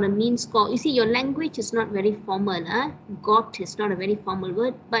 Got a mean score. You see, your language is not very formal. Got is not a very formal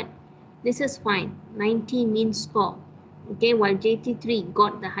word, but this is fine. 90 mean score. Okay, while JT3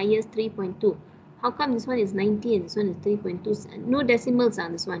 got the highest 3.2. How come this one is 90 and this one is 3.2? No decimals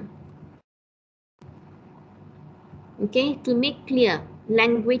on this one. Okay, to make clear,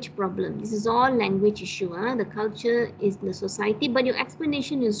 language problem. This is all language issue. The culture is the society, but your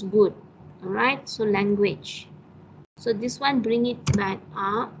explanation is good. All right, so language. So this one, bring it back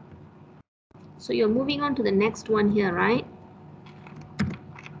up. So you're moving on to the next one here, right?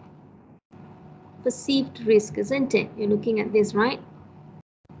 Perceived risk, isn't it? You're looking at this, right?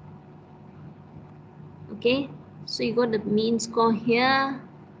 Okay, so you got the mean score here.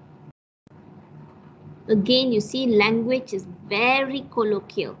 Again, you see language is very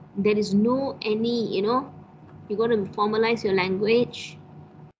colloquial. There is no any, you got to formalize your language.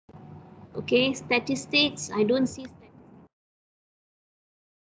 Okay, statistics, I don't see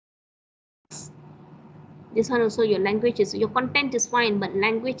statistics. This one also, your language is, your content is fine, but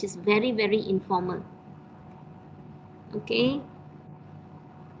language is very, very informal. Okay.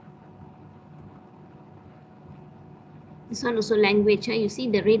 This one also language. You see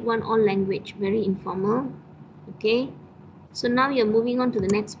the red one, all language, very informal. Okay. So now you're moving on to the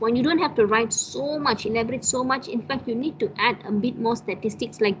next point. You don't have to write so much, elaborate so much. In fact, you need to add a bit more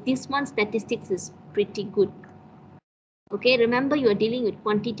statistics. Like this one, statistics is pretty good. Okay, remember you are dealing with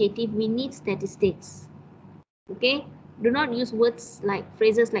quantitative. We need statistics. Okay, do not use words like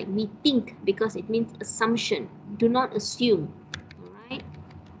phrases like we think because it means assumption. Do not assume. All right.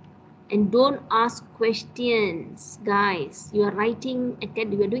 And don't ask questions, guys. You are writing,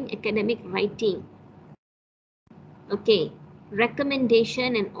 you are doing academic writing. Okay,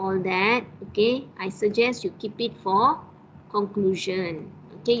 recommendation and all that. Okay, I suggest you keep it for conclusion.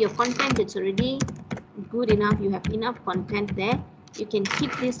 Okay, your content is already good enough. You have enough content there. You can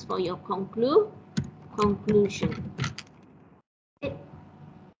keep this for your conclusion.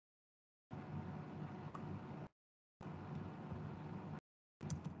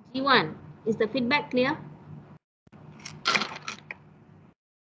 G1, is the feedback clear?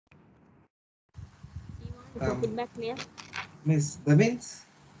 Is the feedback clear? Miss, that means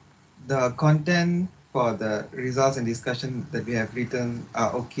the content for the results and discussion that we have written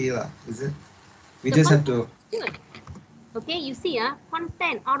are okay lah, is it? We just have to. Good. Okay, you see,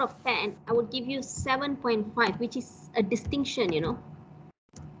 content out of 10, I would give you 7.5, which is a distinction,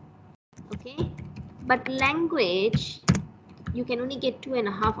 Okay, but language, you can only get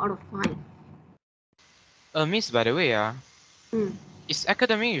 2.5 out of 5. Miss, by the way, is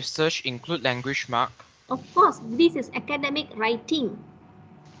academic research include language mark? Of course, this is academic writing.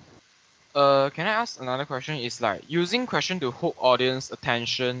 Can I ask another question? Is like using question to hold audience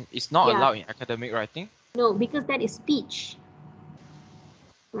attention is not allowed in academic writing? No, because that is speech.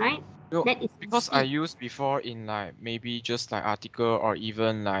 Right? No, that is because speech. I used before in like maybe just like article or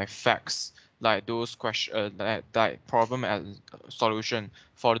even like facts, like those question like problem and solution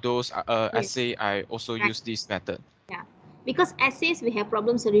for those Yes. essay. I also Right. use this method. Yeah. Because essays, we have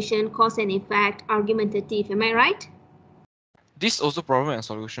problem solution, cause and effect, argumentative. Am I right? This also problem and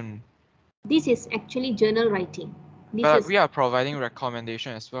solution. This is actually journal writing. This But is, we are providing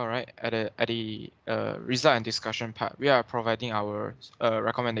recommendation as well, right? At the result and discussion part, we are providing our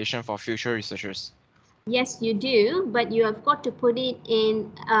recommendation for future researchers. yes, you do, but you have got to put it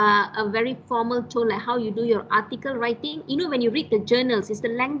in a very formal tone, like how you do your article writing. You know, when you read the journals, it's the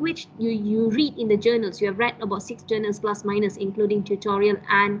language you read in the journals. You have read about 6 journals plus minus, including tutorial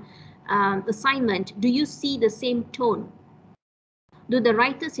and assignment. Do you see the same tone? Do the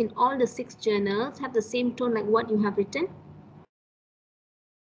writers in all the 6 journals have the same tone like what you have written?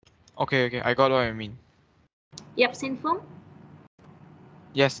 Okay, I got what you mean. Yep, Sinfong?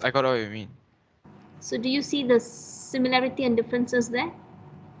 Yes, I got what you mean. So do you see the similarity and differences there?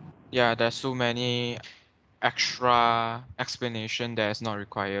 Yeah, there's so many extra explanation that is not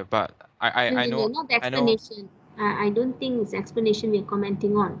required, but I No, know not the I know. explanation. I don't think it's explanation we're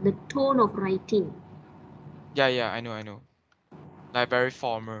commenting on. The tone of writing. Yeah, I know. Like very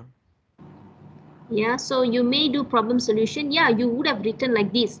formal. Yeah, so you may do problem solution. Yeah, you would have written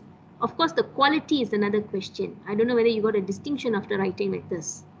like this. Of course, the quality is another question. I don't know whether you got a distinction after writing like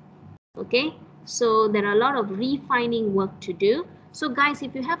this. Okay, so there are a lot of refining work to do. So guys,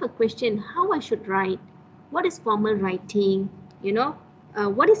 if you have a question, how I should write, what is formal writing, you know,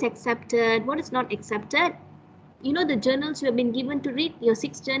 what is accepted, what is not accepted, you know, the journals you have been given to read, your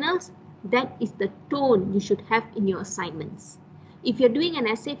 6 journals, that is the tone you should have in your assignments. If you're doing an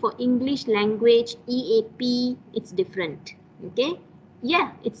essay for English language, EAP, it's different. Okay,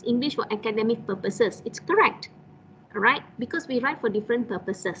 yeah, it's English for academic purposes. It's correct. All right, because we write for different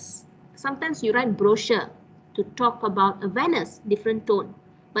purposes. Sometimes you write brochure to talk about awareness, different tone.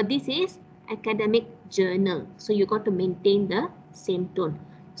 But this is academic journal, so you got to maintain the same tone.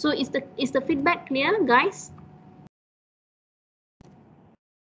 So is the feedback clear, guys?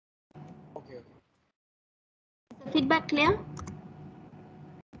 Okay. Is the feedback clear?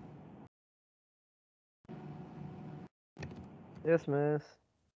 Yes, miss.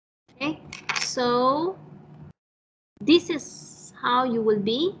 Okay, so this is how you will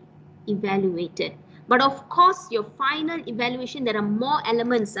be evaluated. But of course, your final evaluation, there are more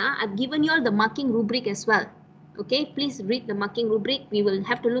elements. I've given you all the marking rubric as well. Okay, please read the marking rubric. We will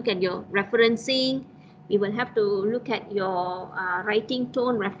have to look at your referencing. We will have to look at your writing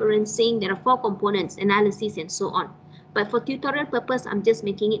tone, referencing. There are 4 components, analysis and so on. But for tutorial purpose, I'm just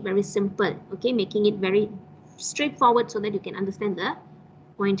making it very simple. Okay, making it very straightforward so that you can understand the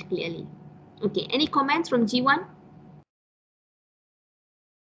point clearly. Okay, any comments from G1?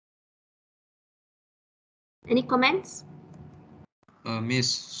 Any comments? Miss,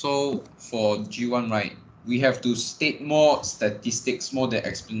 so for G1, right, we have to state more statistics, more than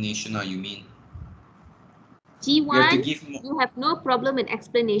explanation, you mean? We have to G1, give more. you have no problem with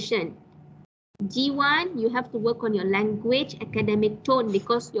explanation. G1, you have to work on your language academic tone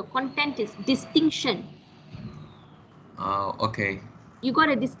because your content is distinction. Okay. You got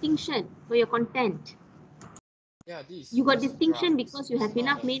a distinction for your content. Yeah, this You got is distinction draft. because you It's have not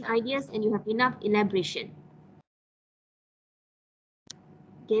enough a main fact. ideas and you have enough elaboration.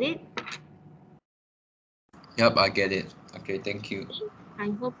 Get it? Yep, I get it. Okay, thank you. I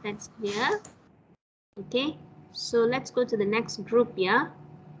hope that's clear. Okay, so let's go to the next group, yeah?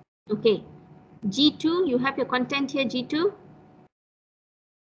 Okay, G2, you have your content here, G2?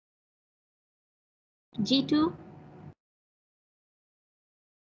 G2?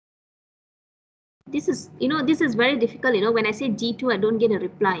 This is very difficult, when I say G2, I don't get a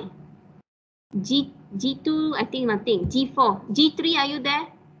reply. G2, I think nothing. G4. G3, are you there?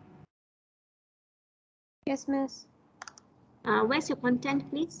 Yes, miss. Where's your content,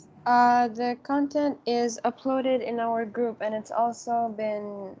 please? The content is uploaded in our group and it's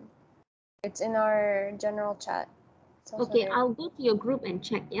in our general chat. Okay, I'll go to your group and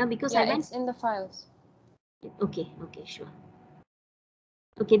check, yeah, because I went. It's in the files. Okay, sure.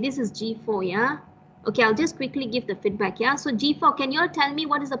 Okay, this is G4, yeah? Okay, I'll just quickly give the feedback, yeah? So G4, can you all tell me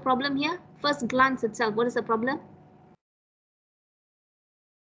what is the problem here? First glance itself, what is the problem?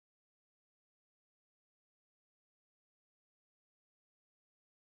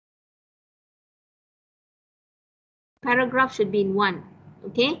 Paragraph should be in 1,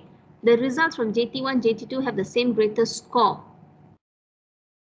 okay? The results from JT1, JT2 have the same greatest score,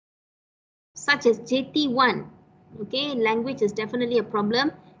 such as JT1, okay? Language is definitely a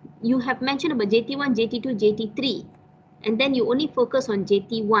problem. You have mentioned about JT1, JT2, JT3, and then you only focus on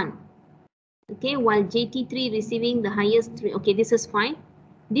JT1, okay? While JT3 receiving the highest 3, okay, this is fine.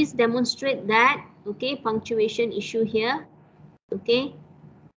 This demonstrates that, okay, punctuation issue here, okay?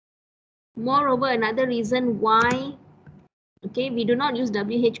 Moreover, another reason why Okay, we do not use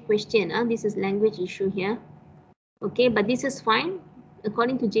WH question. This is language issue here. Okay, but this is fine.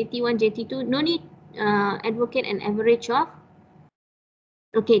 According to JT1, JT2, no need advocate an average of.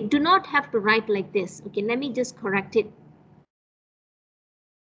 Okay, do not have to write like this. Okay, let me just correct it.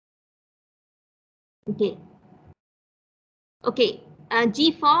 Okay. Okay,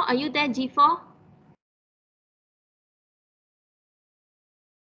 G4, are you there, G4?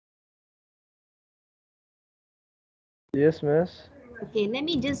 Yes, miss. Okay, let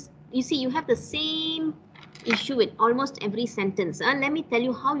me just, you see, you have the same issue with almost every sentence. Let me tell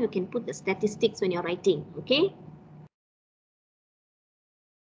you how you can put the statistics when you're writing, okay?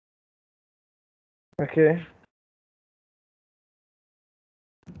 Okay.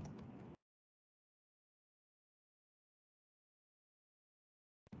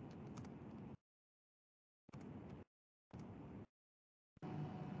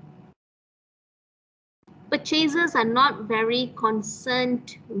 Purchasers are not very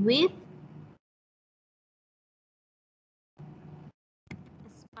concerned with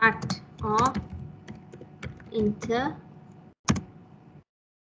aspect of integrity.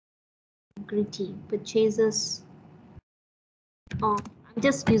 Purchasers of, I'm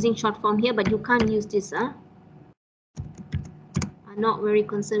just using short form here, but you can't use this. Are not very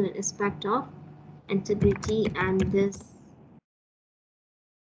concerned with aspect of integrity, and this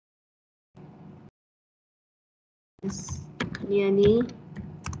is clearly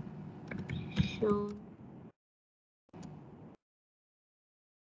shown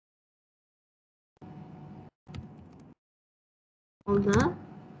on the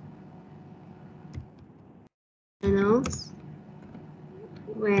channels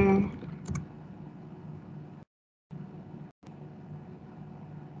where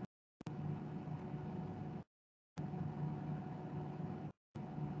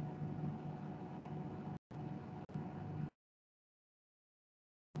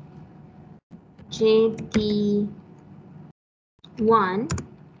JT1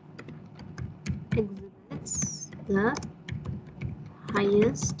 exhibits the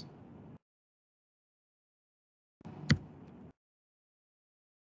highest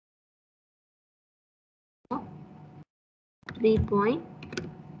of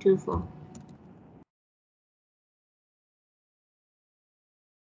 3.24.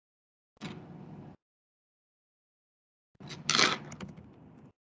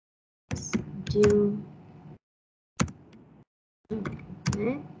 Do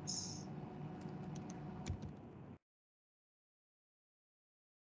next.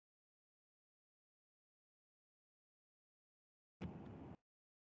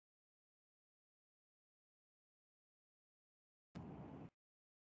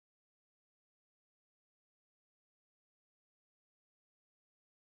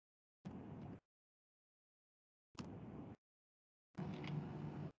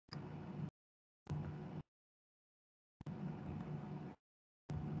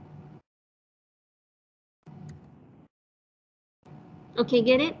 Okay,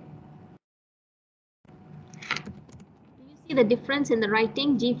 get it? Do you see the difference in the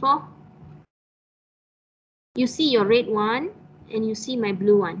writing, G4? You see your red one and you see my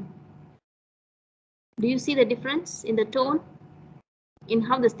blue one. Do you see the difference in the tone, in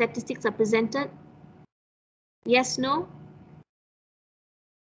how the statistics are presented? Yes, no?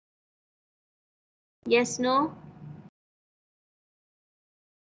 Yes, no?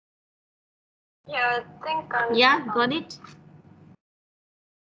 Yeah, I think Yeah, got it?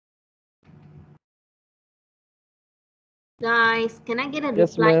 Guys, can I get a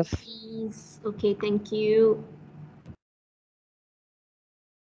Yes, reply, miss. please? Okay, thank you.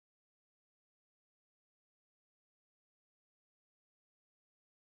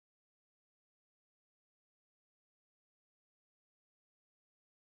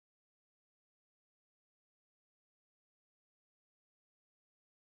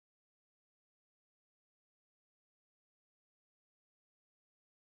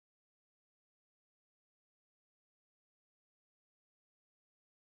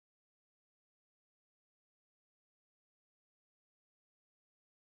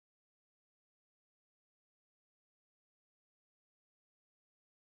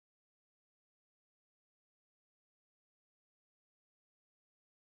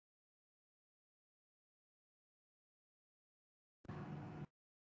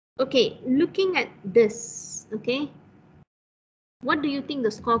 Okay, looking at this, okay, what do you think the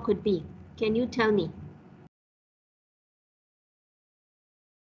score could be? Can you tell me?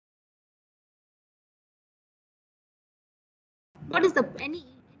 What is the any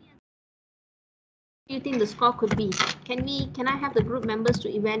do you think the score could be? Can I have the group members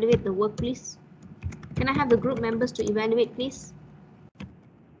to evaluate the work, please? Can I have the group members to evaluate, please? Can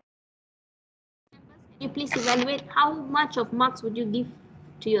you please evaluate how much of marks would you give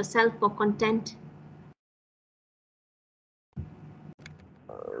to yourself for content?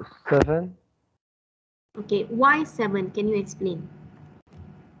 7. Okay, why 7? Can you explain?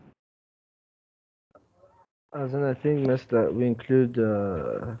 As in, I think, miss, that we include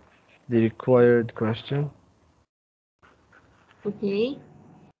the required question. Okay.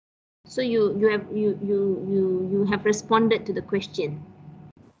 So you have responded to the question.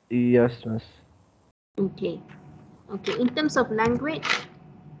 Yes, miss. Okay. Okay. In terms of language,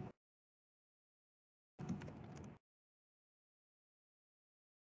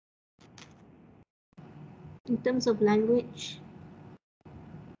 in terms of language,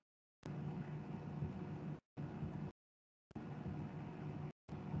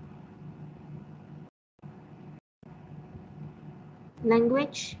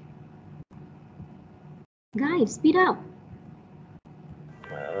 language, guys, speed up.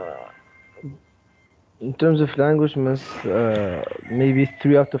 In terms of language, miss, maybe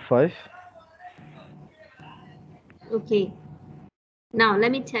 3 out of 5. Okay. Now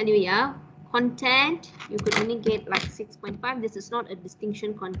let me tell you, yeah, content you could only get like 6.5. This is not a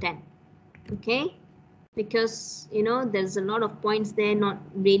distinction content. Okay, because you know there's a lot of points there not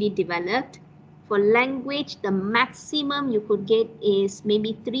really developed. For language, the maximum you could get is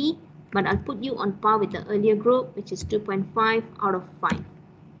maybe 3, but I'll put you on par with the earlier group, which is 2.5 out of 5.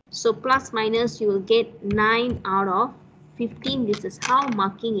 So plus minus you will get 9 out of 15. This is how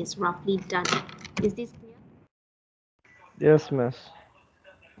marking is roughly done. Is this clear? Yes, miss.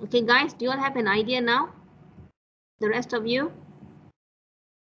 Okay guys, do you all have an idea now? The rest of you?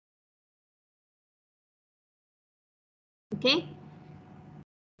 Okay.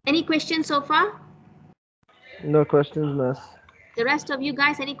 Any questions so far? No questions, miss. The rest of you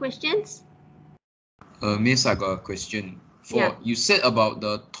guys, any questions? Miss, I got a question. Yeah. You said about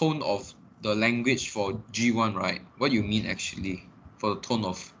the tone of the language for G1, right? What you mean actually for the tone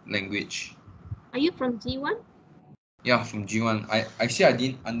of language? Are you from G1? Yeah, from G1. I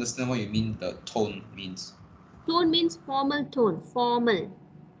didn't understand what you mean the tone means. Tone means formal tone, formal.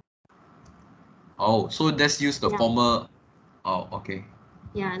 Oh, so let's use the Yeah. formal. Oh, okay.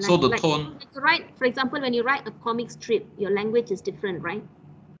 Yeah, So the like tone. when you write, for example, when you write a comic strip, your language is different, right?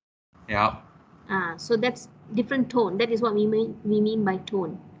 Yeah. So that's different tone. That is what we mean by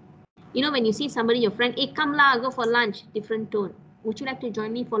tone. You know, when you see somebody, your friend, hey, come lah, go for lunch, different tone. Would you like to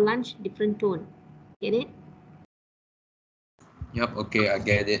join me for lunch? Different tone. Get it? Yep. Okay, I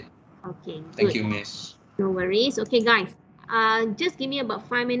get it. Okay. Thank Good. you, Miss. No worries. Okay, guys. Just give me about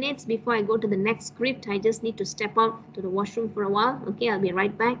 5 minutes before I go to the next script. I just need to step out to the washroom for a while. Okay, I'll be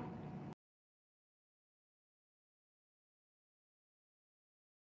right back.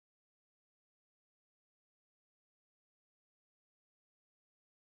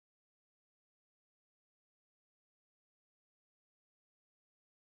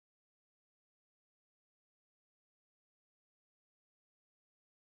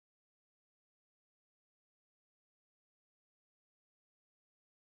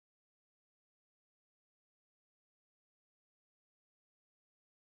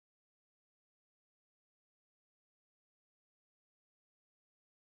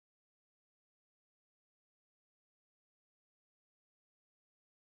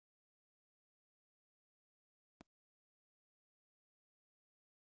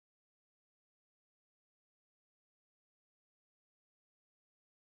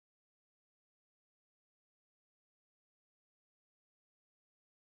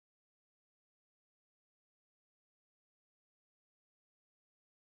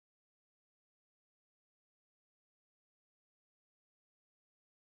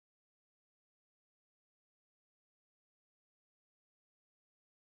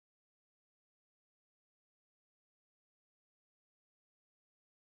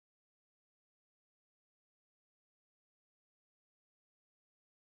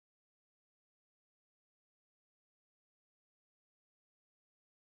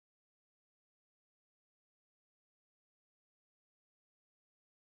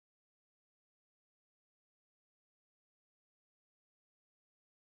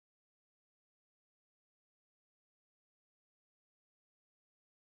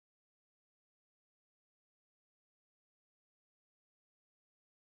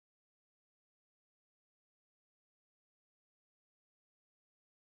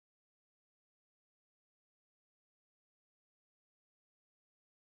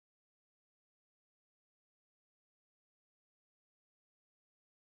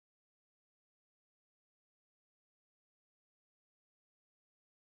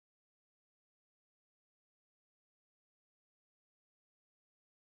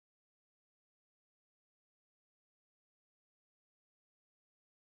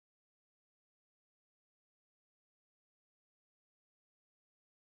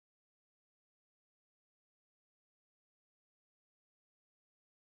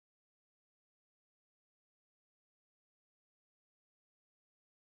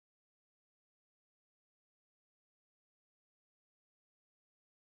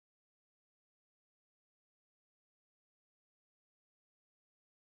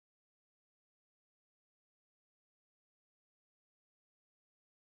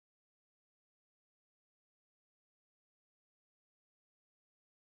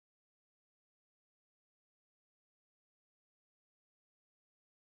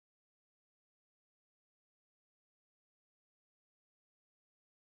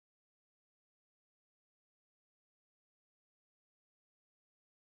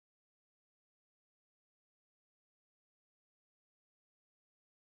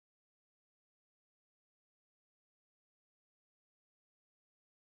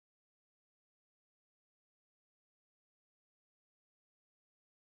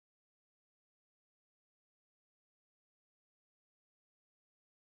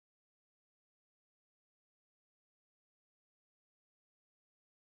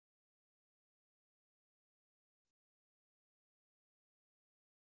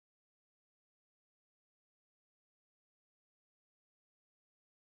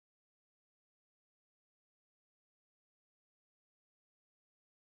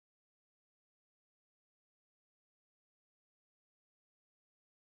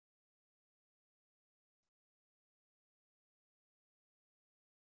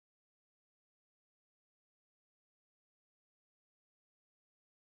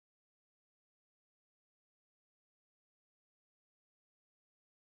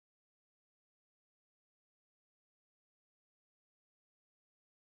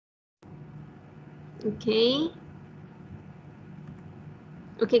 Okay.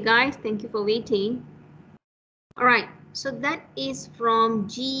 Okay, guys, thank you for waiting. All right, so that is from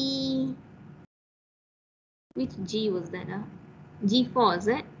G. Which G was that? G4, is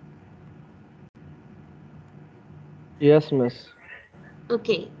it? Yes, miss.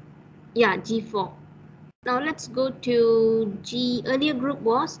 Okay, yeah, G4. Now let's go to G. Earlier group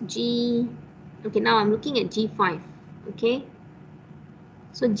was G. Okay, now I'm looking at G5. Okay,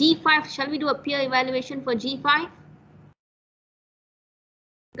 so G5, shall we do a peer evaluation for G5?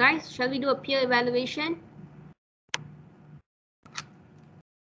 Guys, shall we do a peer evaluation?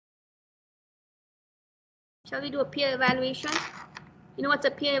 Shall we do a peer evaluation? You know what's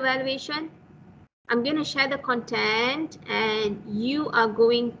a peer evaluation? I'm going to share the content and you are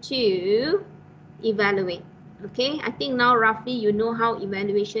going to evaluate. Okay, I think now roughly you know how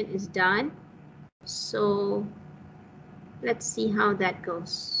evaluation is done. So let's see how that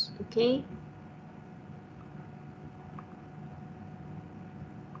goes. Okay.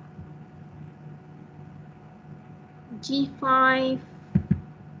 G5.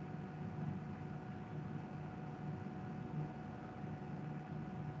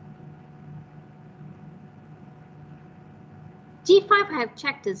 G5 I have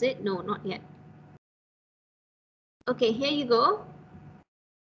checked, is it? No, not yet. Okay, here you go.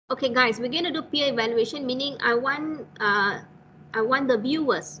 Okay, guys, we're going to do peer evaluation, meaning I want the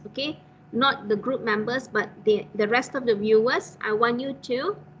viewers, okay, not the group members, but the rest of the viewers. I want you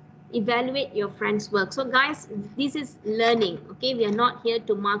to evaluate your friend's work. So, guys, this is learning, okay? We are not here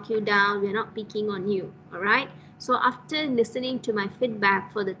to mark you down. We are not picking on you, all right? So, after listening to my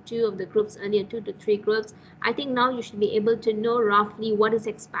feedback for the 2 of the groups earlier, 2 to 3 groups, I think now you should be able to know roughly what is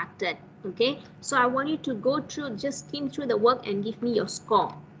expected, okay? So, I want you to go through, just skim through the work and give me your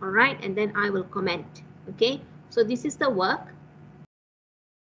score. All right, and then I will comment. Okay, so this is the work.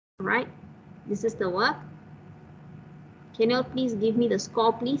 All right, this is the work. Can you all please give me the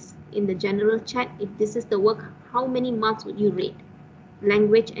score, please, in the general chat? If this is the work, how many marks would you rate?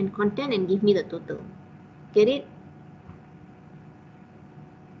 Language and content, and give me the total. Get it?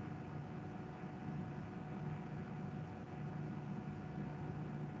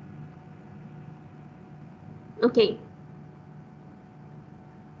 Okay.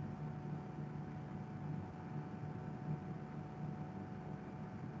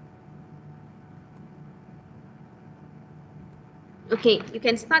 Okay, you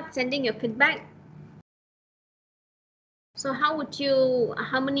can start sending your feedback. So how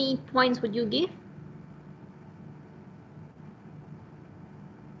many points would you give?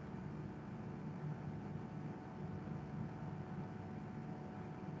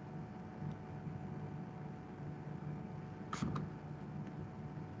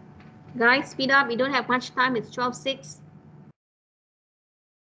 Guys, speed up. We don't have much time. It's 12:06.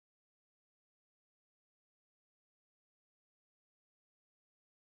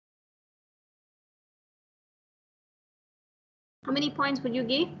 How many points would you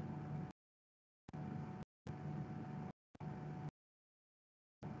give?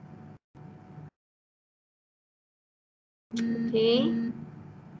 Okay.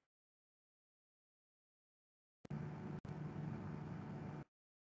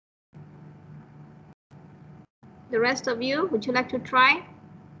 The rest of you, would you like to try?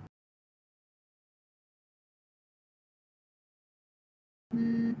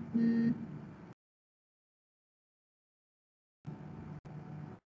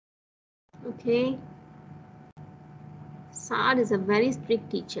 Okay. Saad is a very strict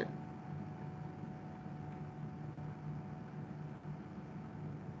teacher.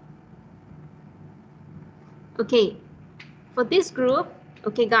 Okay, for this group,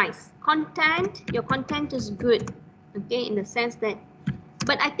 okay guys, your content is good, okay, in the sense that,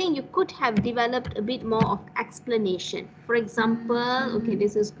 but I think you could have developed a bit more of explanation. For example, okay,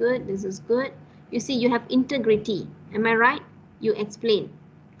 this is good, this is good. You see, you have integrity, am I right? You explain,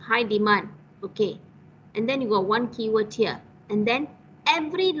 high demand, okay. And then you got one keyword here. And then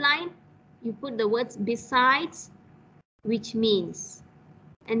every line, you put the words besides, which means.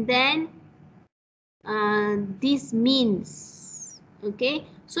 And then this means, okay,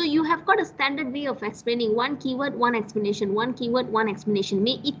 so you have got a standard way of explaining. One keyword, one explanation, one keyword, one explanation.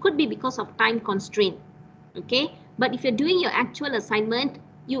 It could be because of time constraint, okay, but if you're doing your actual assignment,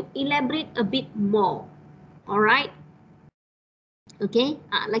 you elaborate a bit more. All right, okay,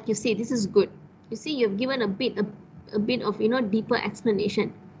 like you say, this is good. You see, you've given a bit of, you know, deeper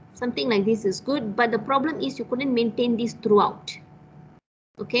explanation. Something like this is good, but the problem is you couldn't maintain this throughout.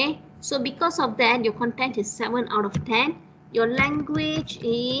 Okay, so because of that, your content is 7 out of 10. Your language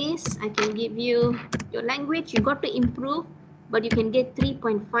is, I can give you, your language, you got to improve, but you can get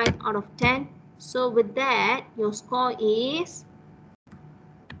 3.5 out of 10. So with that, your score is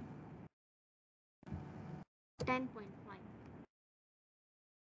 10.5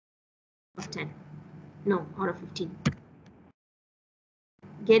 out of 10. No, out of 15.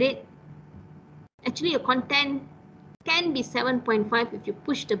 Get it? Actually, your content can be 7.5 if you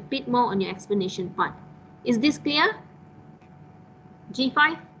pushed a bit more on your explanation part. Is this clear?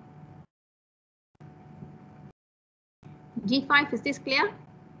 G5? G5, is this clear?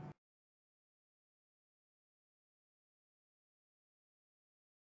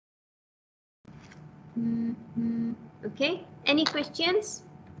 Okay, any questions?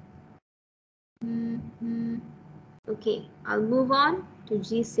 Okay, I'll move on to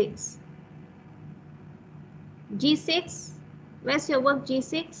G6. G6, where's your work,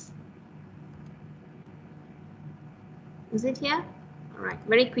 G6? Is it here? All right,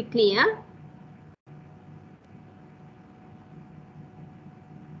 very quickly, yeah?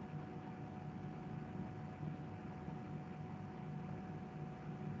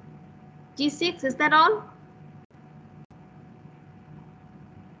 G6, is that all?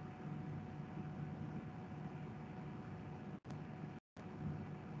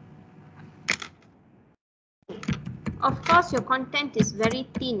 Of course, your content is very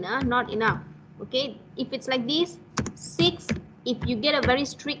thin, not enough. Okay, if it's like this, 6. If you get a very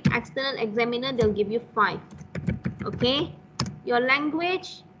strict external examiner, they'll give you 5. Okay, your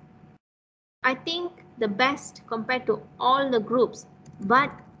language, I think the best compared to all the groups,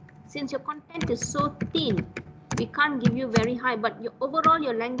 but since your content is so thin, we can't give you very high, but overall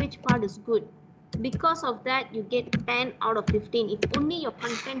your language part is good. Because of that, you get 10 out of 15. If only your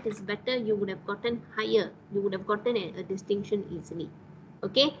content is better, you would have gotten higher. You would have gotten a distinction easily.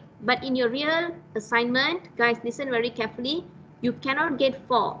 Okay, but in your real assignment, guys, listen very carefully. You cannot get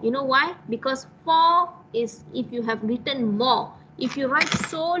 4. You know why? Because 4 is if you have written more. If you write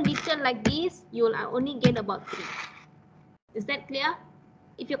so little like this, you will only get about 3. Is that clear?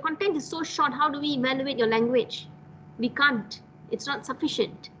 If your content is so short, how do we evaluate your language? We can't. It's not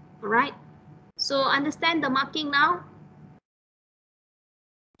sufficient. All right. So understand the marking now.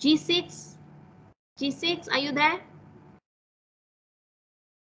 G6. G6, are you there?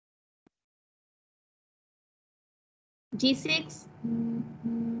 G6.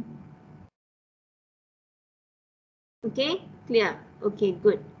 Okay, clear. Okay,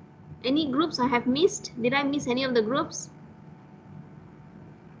 good. Any groups I have missed? Did I miss any of the groups?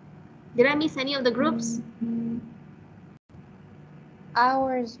 Did I miss any of the groups?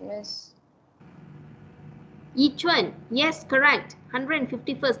 Hours, miss. Each one, yes, correct.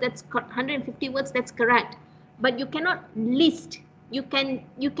 150 first, that's 150 words, that's correct. But you cannot list. You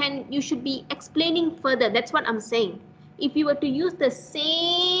should be explaining further. That's what I'm saying. If you were to use the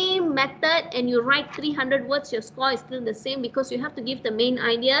same method and you write 300 words, your score is still the same because you have to give the main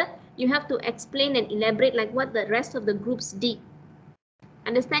idea. You have to explain and elaborate like what the rest of the groups did.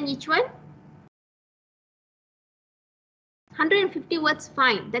 Understand each one? 150 words,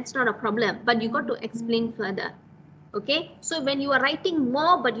 fine. That's not a problem. But you got to explain further. Okay, so when you are writing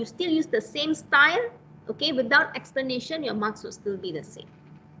more but you still use the same style, okay, without explanation, your marks will still be the same.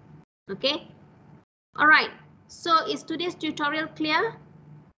 Okay, all right, so is today's tutorial clear?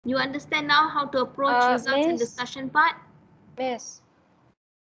 You understand now how to approach results and discussion part? Miss.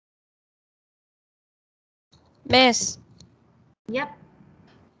 Yep.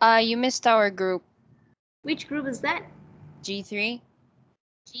 You missed our group. Which group is that? G3.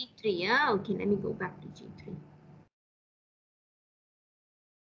 G3, yeah, okay, let me go back to G3.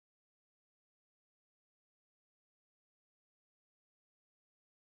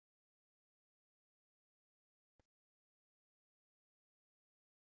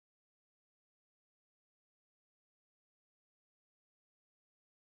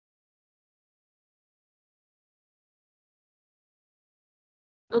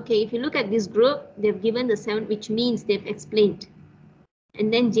 Okay, if you look at this group, they've given the 7, which means they've explained.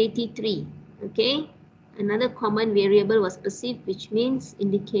 And then JT3, okay? Another common variable was perceived, which means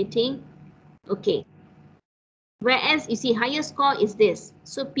indicating, okay. Whereas you see higher score is this.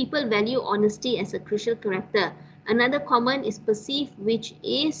 So people value honesty as a crucial character. Another common is perceived, which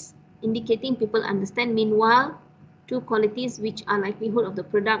is indicating people understand. Meanwhile, 2 qualities which are likelihood of the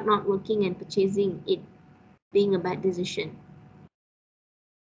product not working and purchasing it being a bad decision.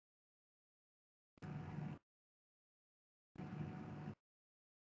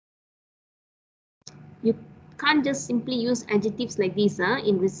 You can't just simply use adjectives like this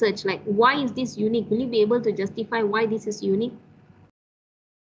in research, like why is this unique? Will you be able to justify why this is unique?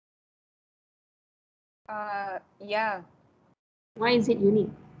 Yeah. Why is it unique?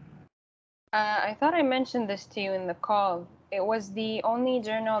 I thought I mentioned this to you in the call. it was the only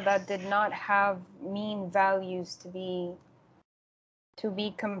journal that did not have mean values to be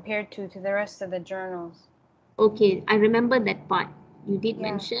compared to the rest of the journals. Okay, I remember that part you did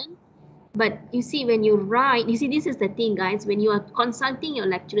Yeah. mention. But you see, when you write, you see, this is the thing, guys, when you are consulting your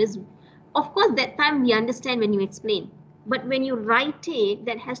lecturers, of course, that time we understand when you explain. But when you write it,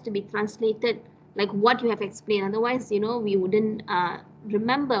 that has to be translated like what you have explained. Otherwise, you know, we wouldn't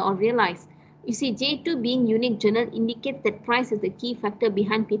remember or realize. You see, J2 being unique journal indicates that price is the key factor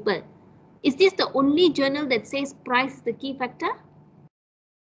behind people. Is this the only journal that says price is the key factor?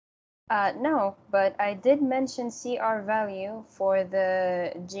 No, but I did mention CR value for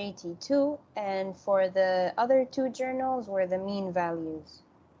the JT2, and for the other two journals were the mean values.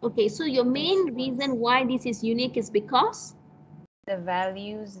 Okay, so your main reason why this is unique is because? The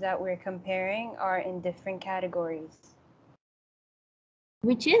values that we're comparing are in different categories.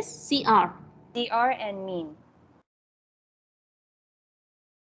 Which is CR. CR and mean.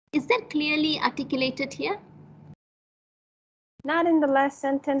 Is that clearly articulated here? Not in the last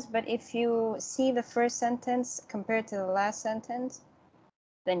sentence, but if you see the first sentence compared to the last sentence,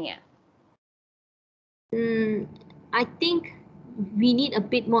 then yeah. I think we need a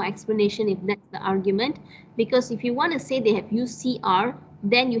bit more explanation if that's the argument, because if you want to say they have used CR,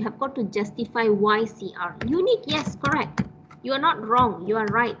 then you have got to justify why CR. Unique, yes, correct. You are not wrong, you are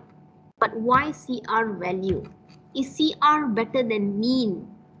right. But why CR value? Is CR better than mean?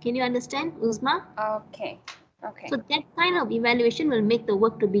 Can you understand, Uzma? Okay. Okay. So that kind of evaluation will make the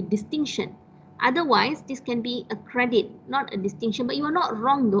work to be distinction. Otherwise, this can be a credit, not a distinction. But you are not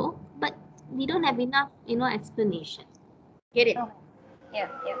wrong though. But we don't have enough, you know, explanation. Get it? Oh, yeah,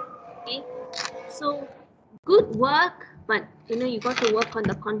 yeah. Okay. So good work, but you know you got to work on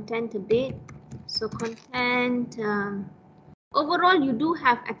the content a bit. So content. Overall, you do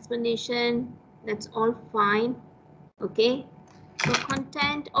have explanation. That's all fine. Okay. So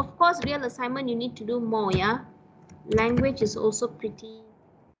content, of course, real assignment you need to do more. Yeah. Language is also pretty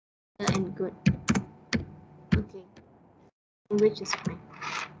and good. Okay, language is fine.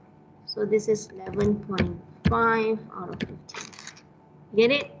 So this is 11.5 out of 15.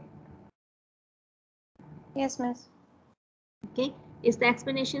 Get it? Yes, miss. Okay, is the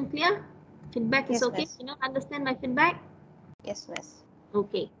explanation clear? Feedback is Yes, okay? miss. You know, understand my feedback? Yes, miss.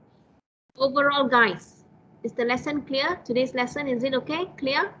 Okay. Overall, guys, is the lesson clear? Today's lesson, is it okay?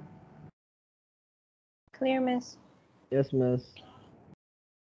 Clear? Clear, miss. Yes, miss.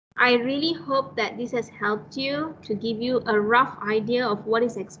 I really hope that this has helped you to give you a rough idea of what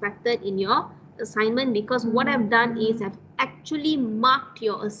is expected in your assignment, because what I've done is I've actually marked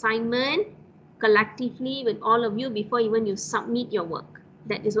your assignment collectively with all of you before even you submit your work.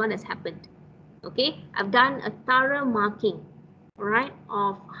 That is what has happened. Okay, I've done a thorough marking, all right,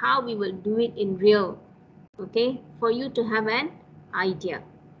 of how we will do it in real, okay, for you to have an idea.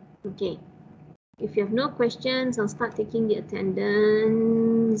 Okay. If you have no questions, I'll start taking the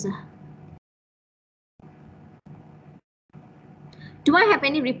attendance. Do I have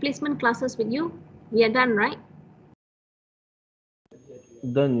any replacement classes with you? We are done, right?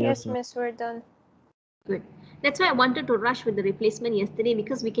 Done, Yes, yes, miss. miss, we're done. Good. That's why I wanted to rush with the replacement yesterday,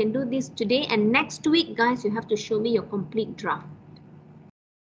 because we can do this today, and next week, guys, you have to show me your complete draft.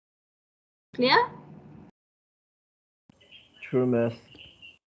 Clear? True, miss.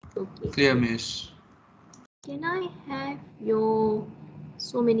 Okay. Clear, miss. Can I have your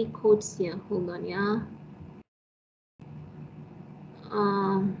so many codes here? Hold on, yeah.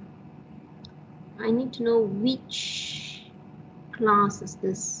 I need to know which class is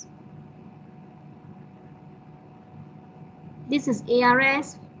this. This is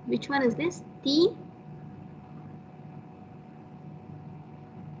ARS. Which one is this? T?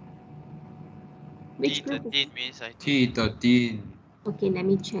 Which group is T13 means I think. T13. Okay, let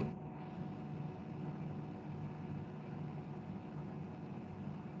me check.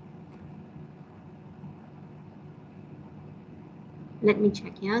 Let me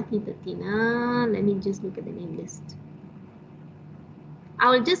check, yeah, T13. Let me just look at the name list.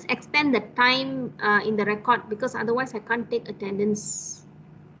 I will just extend the time in the record, because otherwise I can't take attendance.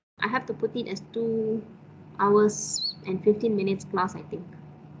 I have to put it as 2 hours and 15 minutes class, I think.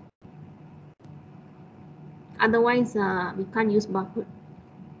 Otherwise, we can't use barcode.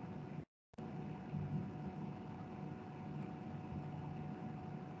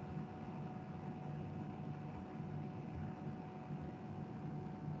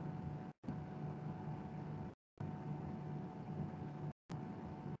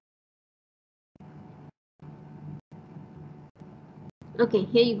 Okay,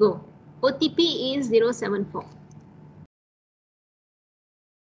 here you go. OTP is 074.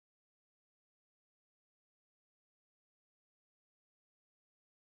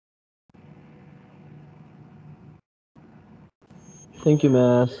 Thank you,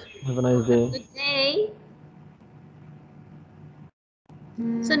 Miss. Have a nice day. Good day.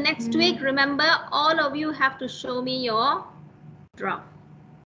 So next week, remember, all of you have to show me your draft.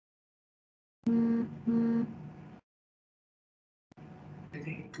 Thank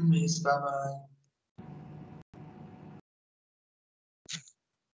you, Miss. Bye-bye.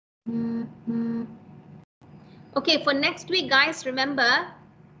 Okay, for next week, guys, remember,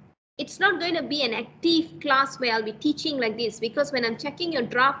 it's not going to be an active class where I'll be teaching like this, because when I'm checking your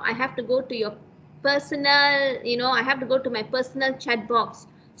draft, I have to go to your personal, I have to go to my personal chat box.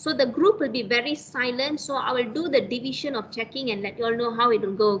 So the group will be very silent. So I will do the division of checking and let you all know how it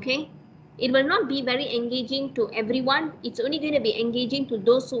will go, okay? It will not be very engaging to everyone. It's only going to be engaging to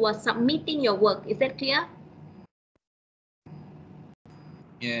those who are submitting your work. Is that clear?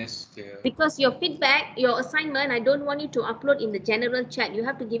 Yes, clear. Because your feedback, your assignment, I don't want you to upload in the general chat. You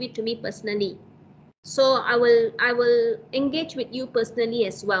have to give it to me personally. So I will engage with you personally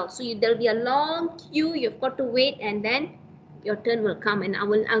as well. So there'll be a long queue. You've got to wait, and then your turn will come, and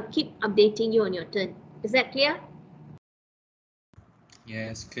I'll keep updating you on your turn. Is that clear?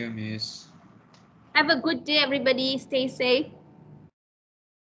 Yes, clear, Miss. Have a good day, everybody. Stay safe.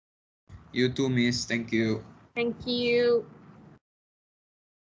 You too, Miss. Thank you. Thank you.